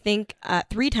I think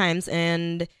 3 times,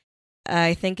 and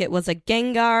I think it was a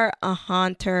Gengar, a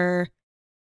Haunter,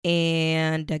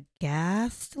 and a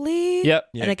Ghastly. Yep.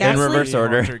 Yeah, And a in Ghastly? reverse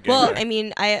order. Haunter, Well, Gengar. I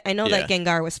mean, I know that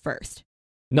Gengar was first.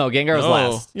 No, Gengar was No.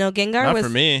 last. No, Gengar Not was for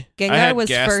me. I Gengar had was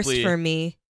Ghastly. first for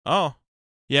me. Oh,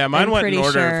 yeah, mine I'm went in pretty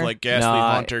order sure. of like Ghastly, No,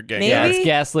 Haunter, Gengar. Maybe? Yeah, it's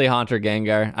Ghastly, Haunter,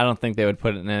 Gengar. I don't think they would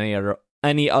put it in any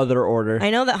other order. I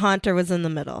know that Haunter was in the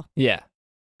middle. Yeah,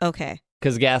 Okay.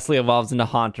 because Ghastly evolves into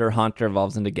Haunter, Haunter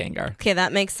evolves into Gengar. Okay,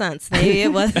 that makes sense. Maybe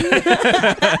it was.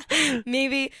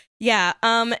 Maybe, yeah.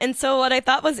 And so what I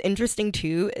thought was interesting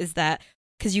too is that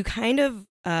because you kind of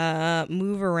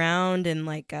move around in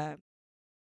like a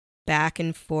back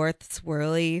and forth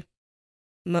swirly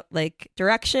like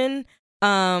direction,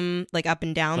 like up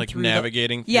and down, Like through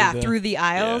navigating. through the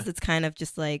aisles. It's kind of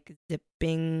just like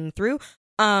zipping through.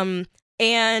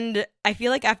 And I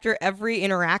feel like after every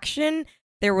interaction,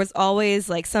 there was always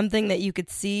like something that you could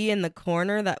see in the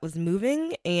corner that was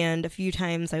moving, and a few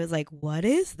times I was like, what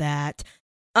is that?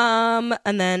 And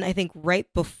then I think right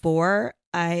before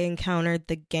I encountered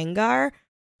the Gengar,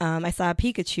 I saw a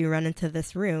Pikachu run into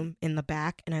this room in the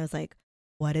back, and I was like,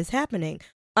 what is happening?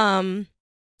 And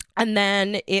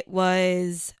then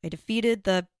I defeated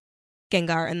the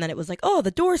Gengar, and then it was like, oh, the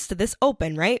doors to this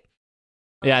open, right?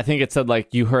 Yeah, I think it said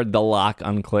like you heard the lock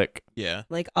unclick. Yeah.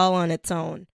 Like all on its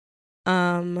own.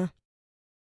 And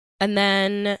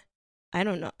then I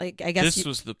don't know, like I guess This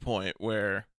was the point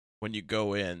where when you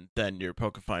go in, then your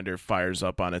Pokefinder fires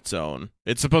up on its own.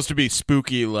 It's supposed to be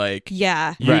spooky, like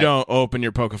yeah. you Right. don't open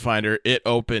your Pokefinder, it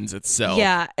opens itself.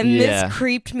 Yeah, and Yeah. this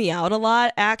creeped me out a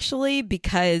lot actually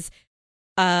because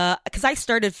I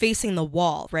started facing the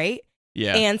wall, right?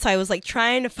 Yeah. And so I was like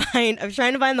trying to find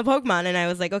the Pokemon, and I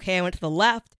was like, okay, I went to the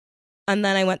left, and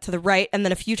then I went to the right, and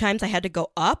then a few times I had to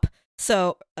go up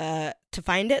so to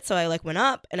find it. So I like went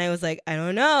up, and I was like, I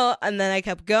don't know, and then I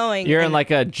kept going. You're in and-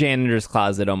 like a janitor's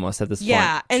closet almost at this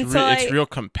yeah, point. and it's, so it's real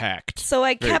compact. So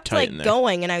I Very kept tight like in there.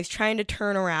 going, and I was trying to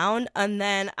turn around, and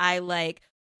then I like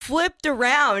flipped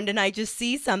around and I just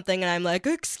see something and I'm like,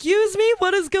 excuse me,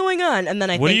 what is going on? And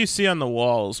then What do you see on the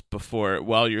walls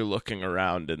while you're looking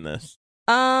around in this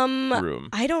room?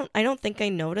 I don't think I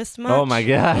noticed much. Oh my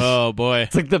gosh. Oh boy.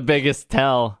 It's like the biggest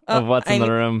tell of what's in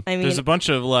the room. I mean, There's a bunch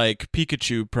of like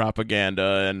Pikachu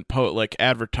propaganda and like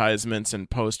advertisements and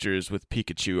posters with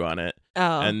Pikachu on it.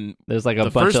 oh. And There's like a the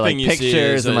bunch first of like thing you see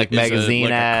pictures is and like is magazine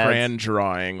like ads. a crayon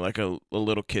drawing, like a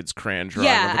little kid's crayon drawing.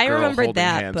 Yeah, of a I girl remembered holding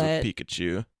that, hands but- with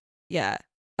Pikachu. yeah.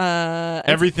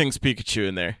 Everything's Pikachu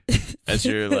in there as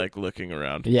you're like looking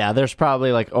around. Yeah, there's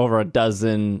probably like over a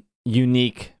dozen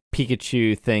unique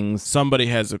Pikachu things. Somebody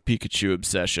has a Pikachu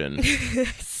obsession,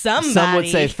 Somebody. Some would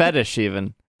say fetish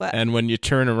even. What? and when you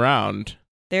turn around,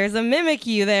 There's a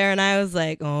Mimikyu there, and I was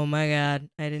like, oh my god,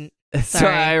 I didn't. So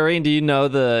Sorry. Irene, do you know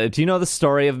the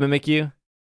story of Mimikyu?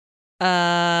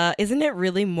 Isn't it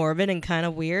really morbid and kind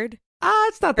of weird?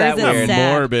 It's not Or that is it weird.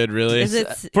 sad? morbid, really. Is it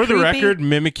For the creepy? record,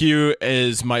 Mimikyu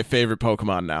is my favorite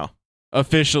Pokemon now.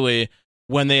 Officially,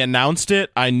 when they announced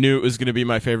it, I knew it was going to be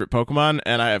my favorite Pokemon,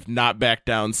 and I have not backed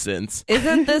down since.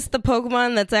 Isn't this the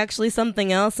Pokemon that's actually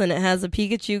something else and it has a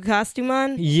Pikachu costume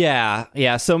on? Yeah.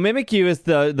 So Mimikyu is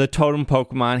the totem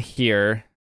Pokemon here.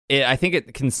 I think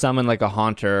it can summon like a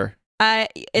Haunter.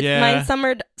 Yeah.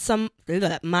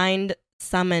 Mind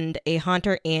summoned a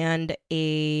Haunter and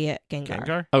a Gengar.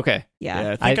 Gengar? Yeah.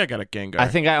 Yeah, I think I got a Gengar. I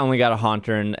think I only got a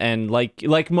Haunter, and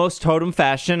like most totem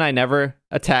fashion, I never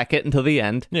attack it until the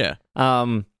end. Yeah.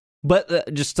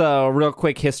 But just a real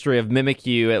quick history of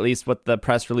Mimikyu, at least what the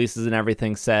press releases and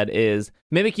everything said, is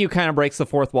Mimikyu kind of breaks the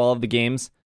fourth wall of the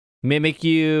games.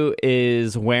 Mimikyu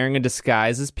is wearing a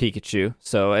disguise as Pikachu,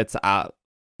 so it's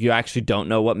you actually don't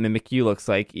know what Mimikyu looks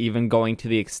like, even going to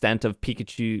the extent of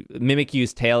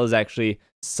Mimikyu's tail is actually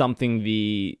something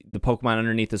the Pokemon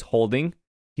underneath is holding.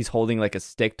 He's holding like a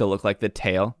stick to look like the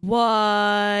tail.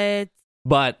 What?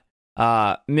 But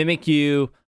Mimikyu,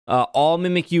 all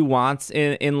Mimikyu wants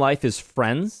in life is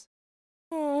friends,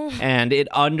 Oh. and it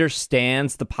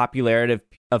understands the popularity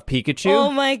of Pikachu.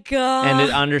 Oh my god. And it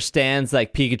understands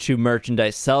like Pikachu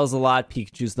merchandise sells a lot.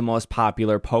 Pikachu's the most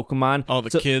popular Pokemon. All the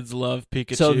kids love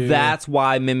Pikachu. So that's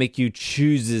why Mimikyu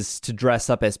chooses to dress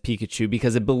up as Pikachu,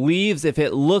 because it believes if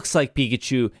it looks like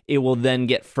Pikachu, it will then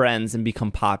get friends and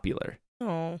become popular.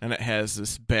 Oh. And it has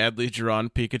this badly drawn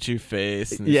Pikachu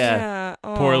face. And Yeah.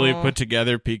 poorly Aw. put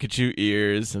together Pikachu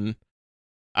ears, and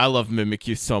I love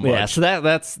Mimikyu so much. Yeah, so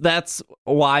that's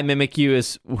why Mimikyu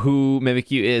is who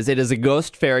Mimikyu is. It is a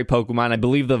ghost fairy Pokemon. I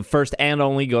believe the first and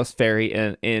only ghost fairy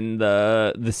in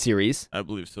the series. I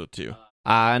believe so too.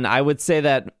 And I would say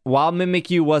that while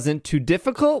Mimikyu wasn't too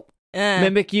difficult,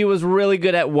 Mimikyu was really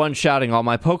good at one-shotting all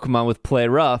my Pokemon with Play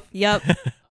Rough. Yep.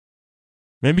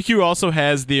 Mimikyu also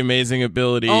has the amazing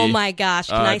ability. Oh my gosh.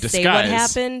 Can I say what disguise.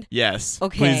 happened? Yes.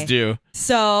 Okay. Please do.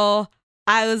 So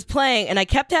I was playing and I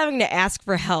kept having to ask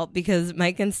for help because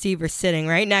Mike and Steve were sitting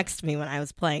right next to me when I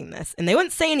was playing this. And they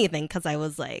wouldn't say anything because I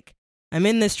was like, I'm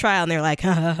in this trial. And they're like,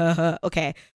 ha, ha, ha, ha.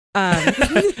 Okay.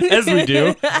 As we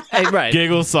do. Hey, right.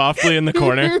 Giggle softly in the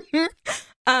corner.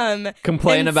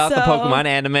 Complain and about the so- Pokemon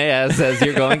anime as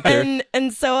you're going through.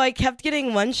 And so I kept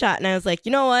getting one shot and I was like,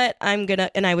 you know what?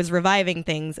 And I was reviving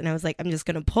things and I was like, I'm just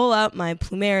going to pull out my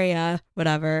Plumeria,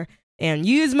 whatever, and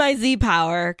use my Z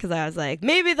power because I was like,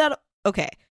 maybe that'll, okay.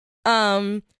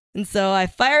 And so I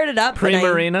fired it up. and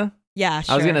Primarina? Yeah,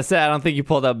 sure. I was going to say, I don't think you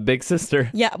pulled up Big Sister.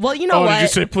 Yeah, well, you know Oh, what? did you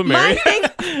say Plumeria? My thing,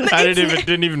 I its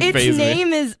didn't even its phase me.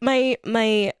 name is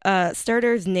my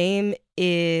starter's name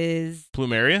is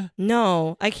Plumeria?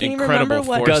 no, I can't even Incredible remember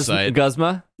what. foresight.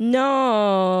 Guzma?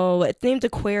 No, it's named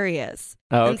Aquarius.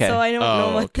 Oh, And okay. so I don't know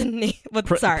Oh, what the name.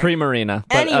 Sorry. Primarina.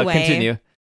 But Anyway. continue.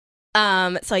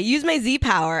 So I used my Z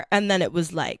power, and then it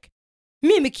was like,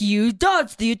 Mimikyu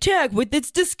dodged the attack with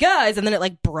its disguise, and then it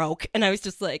like broke, and I was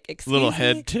just like, excuse Little me?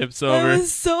 head tips I over.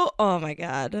 was so, oh my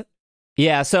god.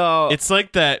 Yeah, so It's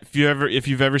like that if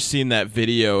you've ever seen that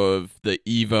video of the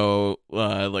Evo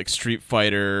like Street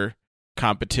Fighter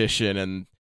competition, and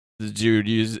the dude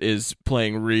is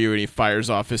playing Ryu and he fires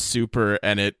off his super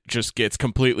and it just gets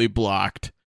completely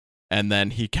blocked, and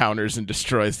then he counters and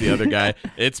destroys the other guy.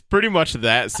 It's pretty much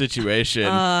that situation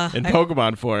in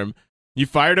Pokemon form. You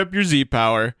fired up your Z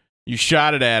power, you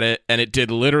shot it at it, and it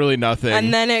did literally nothing.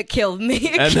 And then it killed me.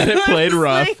 And then it played I was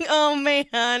rough. like, oh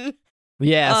man.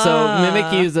 yeah, so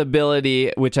Mimikyu's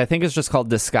ability, which I think is just called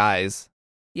Disguise,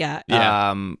 Yeah.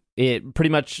 Yeah. it pretty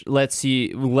much lets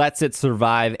it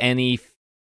survive any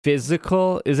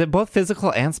physical. Is it both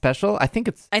physical and special? I think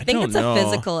it's. I think don't it's know. a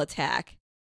physical attack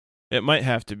It might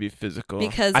have to be physical.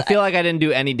 because I feel like I didn't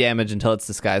do any damage until its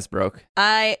disguise broke.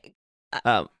 I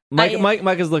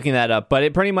Mike is looking that up, but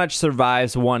it pretty much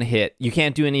survives one hit. You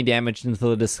can't do any damage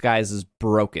until the disguise is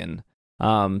broken.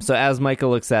 So as Micah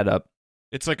looks that up,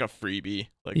 it's like a freebie.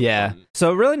 Like yeah.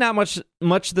 So really not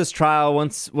much this trial.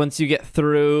 Once you get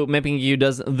through, Mimikyu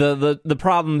does the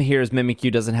problem here is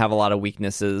Mimikyu doesn't have a lot of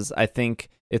weaknesses. I think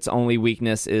its only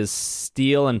weakness is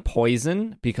steel and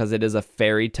poison because it is a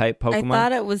fairy type Pokemon. I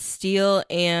thought it was steel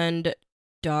and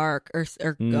dark or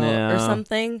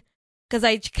something. Because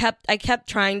I kept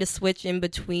trying to switch in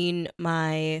between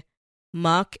my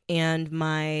Muck and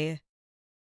my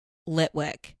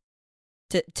Litwick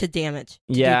to damage.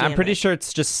 Yeah, I'm pretty sure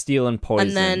it's just steel and poison.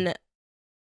 And then,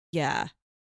 yeah,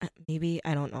 maybe,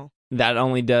 I don't know. That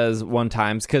only does one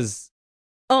times because...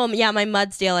 Oh, yeah, my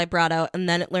Mudsdale I brought out, and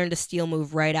then it learned a steel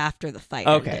move right after the fight.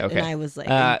 Okay. And I was like,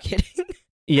 are you kidding?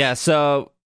 Yeah,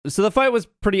 so the fight was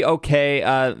pretty okay.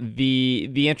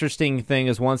 The interesting thing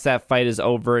is once that fight is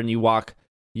over and you walk...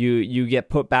 You get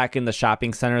put back in the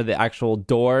shopping center. The actual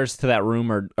doors to that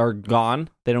room are gone.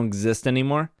 They don't exist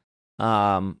anymore.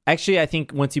 Actually, I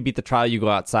think once you beat the trial, you go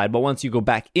outside. But once you go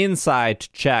back inside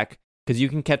to check, because you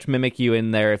can catch Mimikyu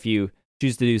in there if you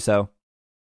choose to do so,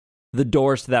 the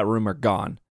doors to that room are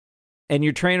gone. And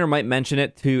your trainer might mention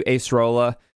it to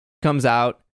Acerola. Comes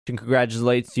out. She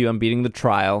congratulates you on beating the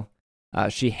trial.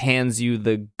 She hands you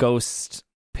the ghost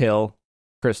pill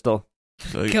crystal.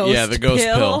 The ghost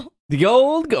pill. The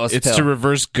old ghost pill. It's to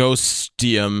reverse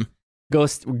ghostium.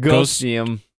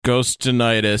 Ghostium.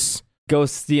 Ghostinitis.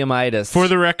 Ghostiumitis. For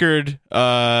the record,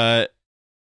 it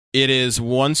is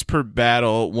once per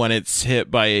battle when it's hit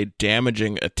by a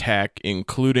damaging attack,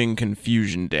 including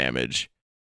confusion damage.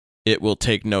 It will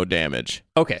take no damage.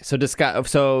 Okay,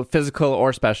 so physical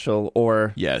or special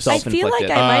or yes. self-inflicted. I feel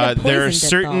like I might have poisoned there are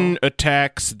certain it, though.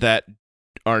 attacks that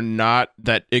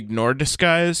ignore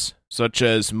disguise, such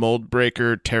as Mold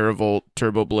Breaker, Terravolt,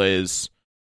 Turbo Blaze,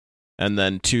 and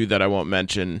then two that I won't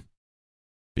mention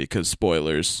because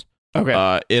spoilers.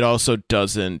 Okay. It also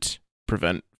doesn't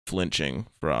prevent flinching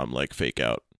from like fake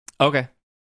out. Okay.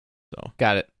 So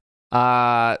got it.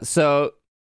 So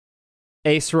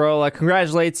Acerola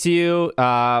congratulates you.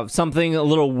 Something a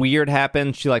little weird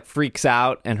happened. She like freaks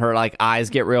out and her like eyes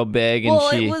get real big and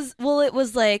it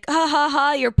was like, ha ha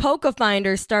ha, your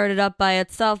Pokefinder started up by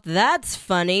itself. That's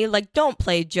funny. Like, don't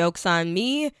play jokes on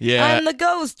me. Yeah. I'm the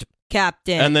ghost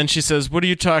captain. And then she says, "What are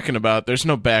you talking about? There's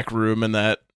no back room in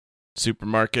that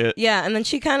supermarket." Yeah, and then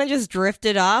she kind of just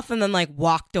drifted off and then like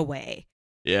walked away.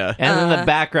 Yeah. And in the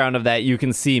background of that you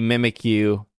can see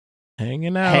Mimikyu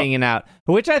hanging out,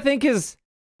 which I think is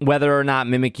whether or not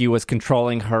Mimikyu was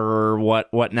controlling her or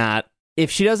whatnot.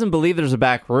 If she doesn't believe there's a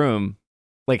back room,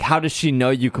 like how does she know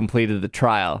you completed the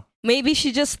trial? Maybe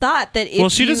she just thought that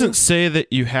she doesn't say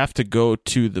that you have to go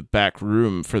to the back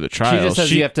room for the trial. She just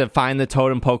says you have to find the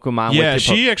totem Pokemon. Yeah,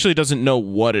 she actually doesn't know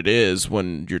what it is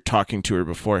when you're talking to her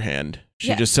beforehand.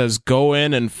 She just says, go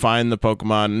in and find the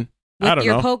Pokemon. With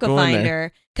your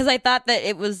Pokefinder. Because I thought that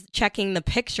it was checking the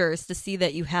pictures to see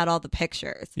that you had all the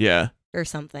pictures. Yeah. Or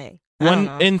something.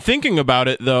 In thinking about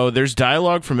it, though, there's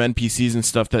dialogue from NPCs and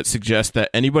stuff that suggests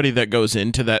that anybody that goes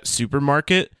into that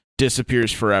supermarket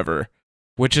disappears forever.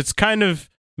 Which it's kind of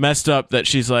messed up that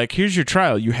she's like, here's your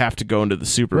trial. You have to go into the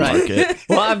supermarket. Right.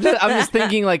 Well, I'm just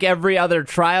thinking like every other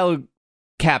trial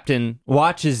captain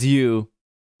watches you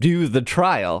do the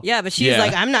trial. Yeah, but she's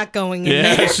like, I'm not going in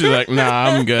there. She's like, nah,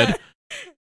 I'm good.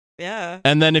 Yeah.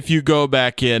 And then if you go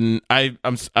back in,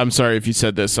 I'm sorry if you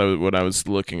said this when I was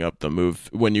looking up the move.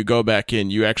 When you go back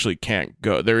in, you actually can't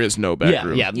go. There is no back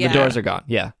room. Yeah, the doors are gone.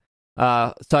 Yeah.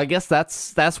 So I guess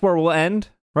that's where we'll end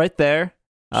right there.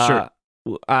 Sure.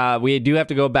 We do have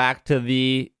to go back to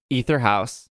the Ether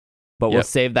House, but we'll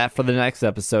save that for the next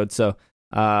episode. So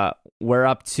we're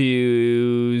up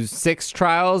to 6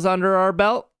 trials under our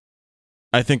belt.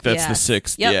 I think that's the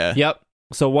 6th. Yep. Yeah. Yep.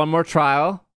 So one more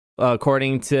trial,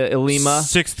 according to Ilima.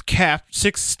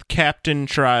 6th captain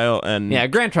trial,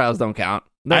 and grand trials don't count.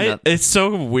 It's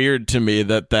so weird to me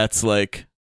that's like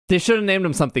they should have named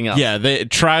them something else. Yeah,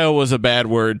 trial was a bad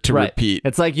word to repeat.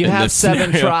 It's like you have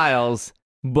 7 trials.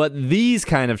 But these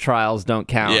kind of trials don't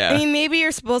count. Yeah. I mean, maybe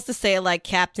you're supposed to say like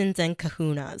captains and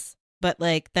kahunas, but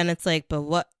like then it's like, but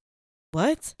what?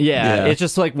 Yeah, it's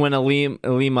just like when Ilima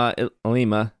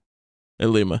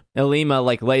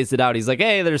like lays it out. He's like,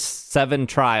 hey, there's 7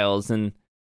 trials, and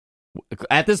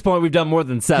at this point we've done more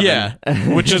than 7. Yeah,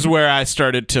 which is where I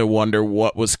started to wonder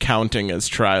what was counting as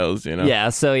trials. You know? Yeah.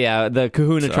 So the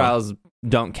Kahuna trials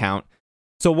don't count.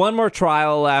 So one more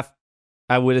trial left.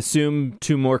 I would assume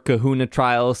 2 more Kahuna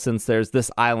trials since there's this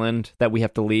island that we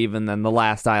have to leave and then the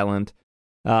last island.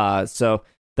 So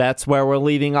that's where we're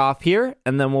leaving off here.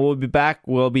 And then when we'll be back,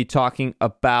 we'll be talking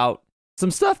about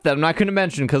some stuff that I'm not going to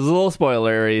mention because it's a little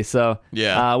spoilery. So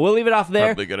yeah, we'll leave it off there.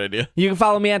 Probably a good idea. You can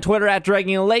follow me on Twitter at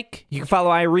Dragging a Lake. You can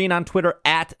follow Irene on Twitter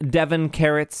at Devin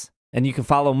Carrots. And you can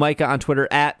follow Micah on Twitter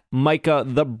at Micah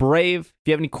the Brave. If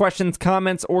you have any questions,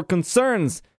 comments, or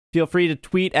concerns, feel free to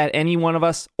tweet at any one of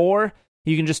us, or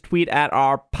you can just tweet at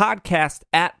our podcast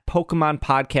at Pokemon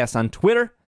Podcast on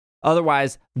Twitter.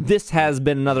 Otherwise, this has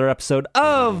been another episode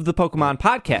of the Pokemon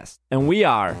Podcast, and we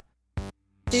are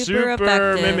Super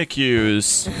effective.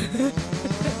 Mimikyus.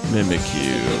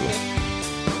 Mimikyu.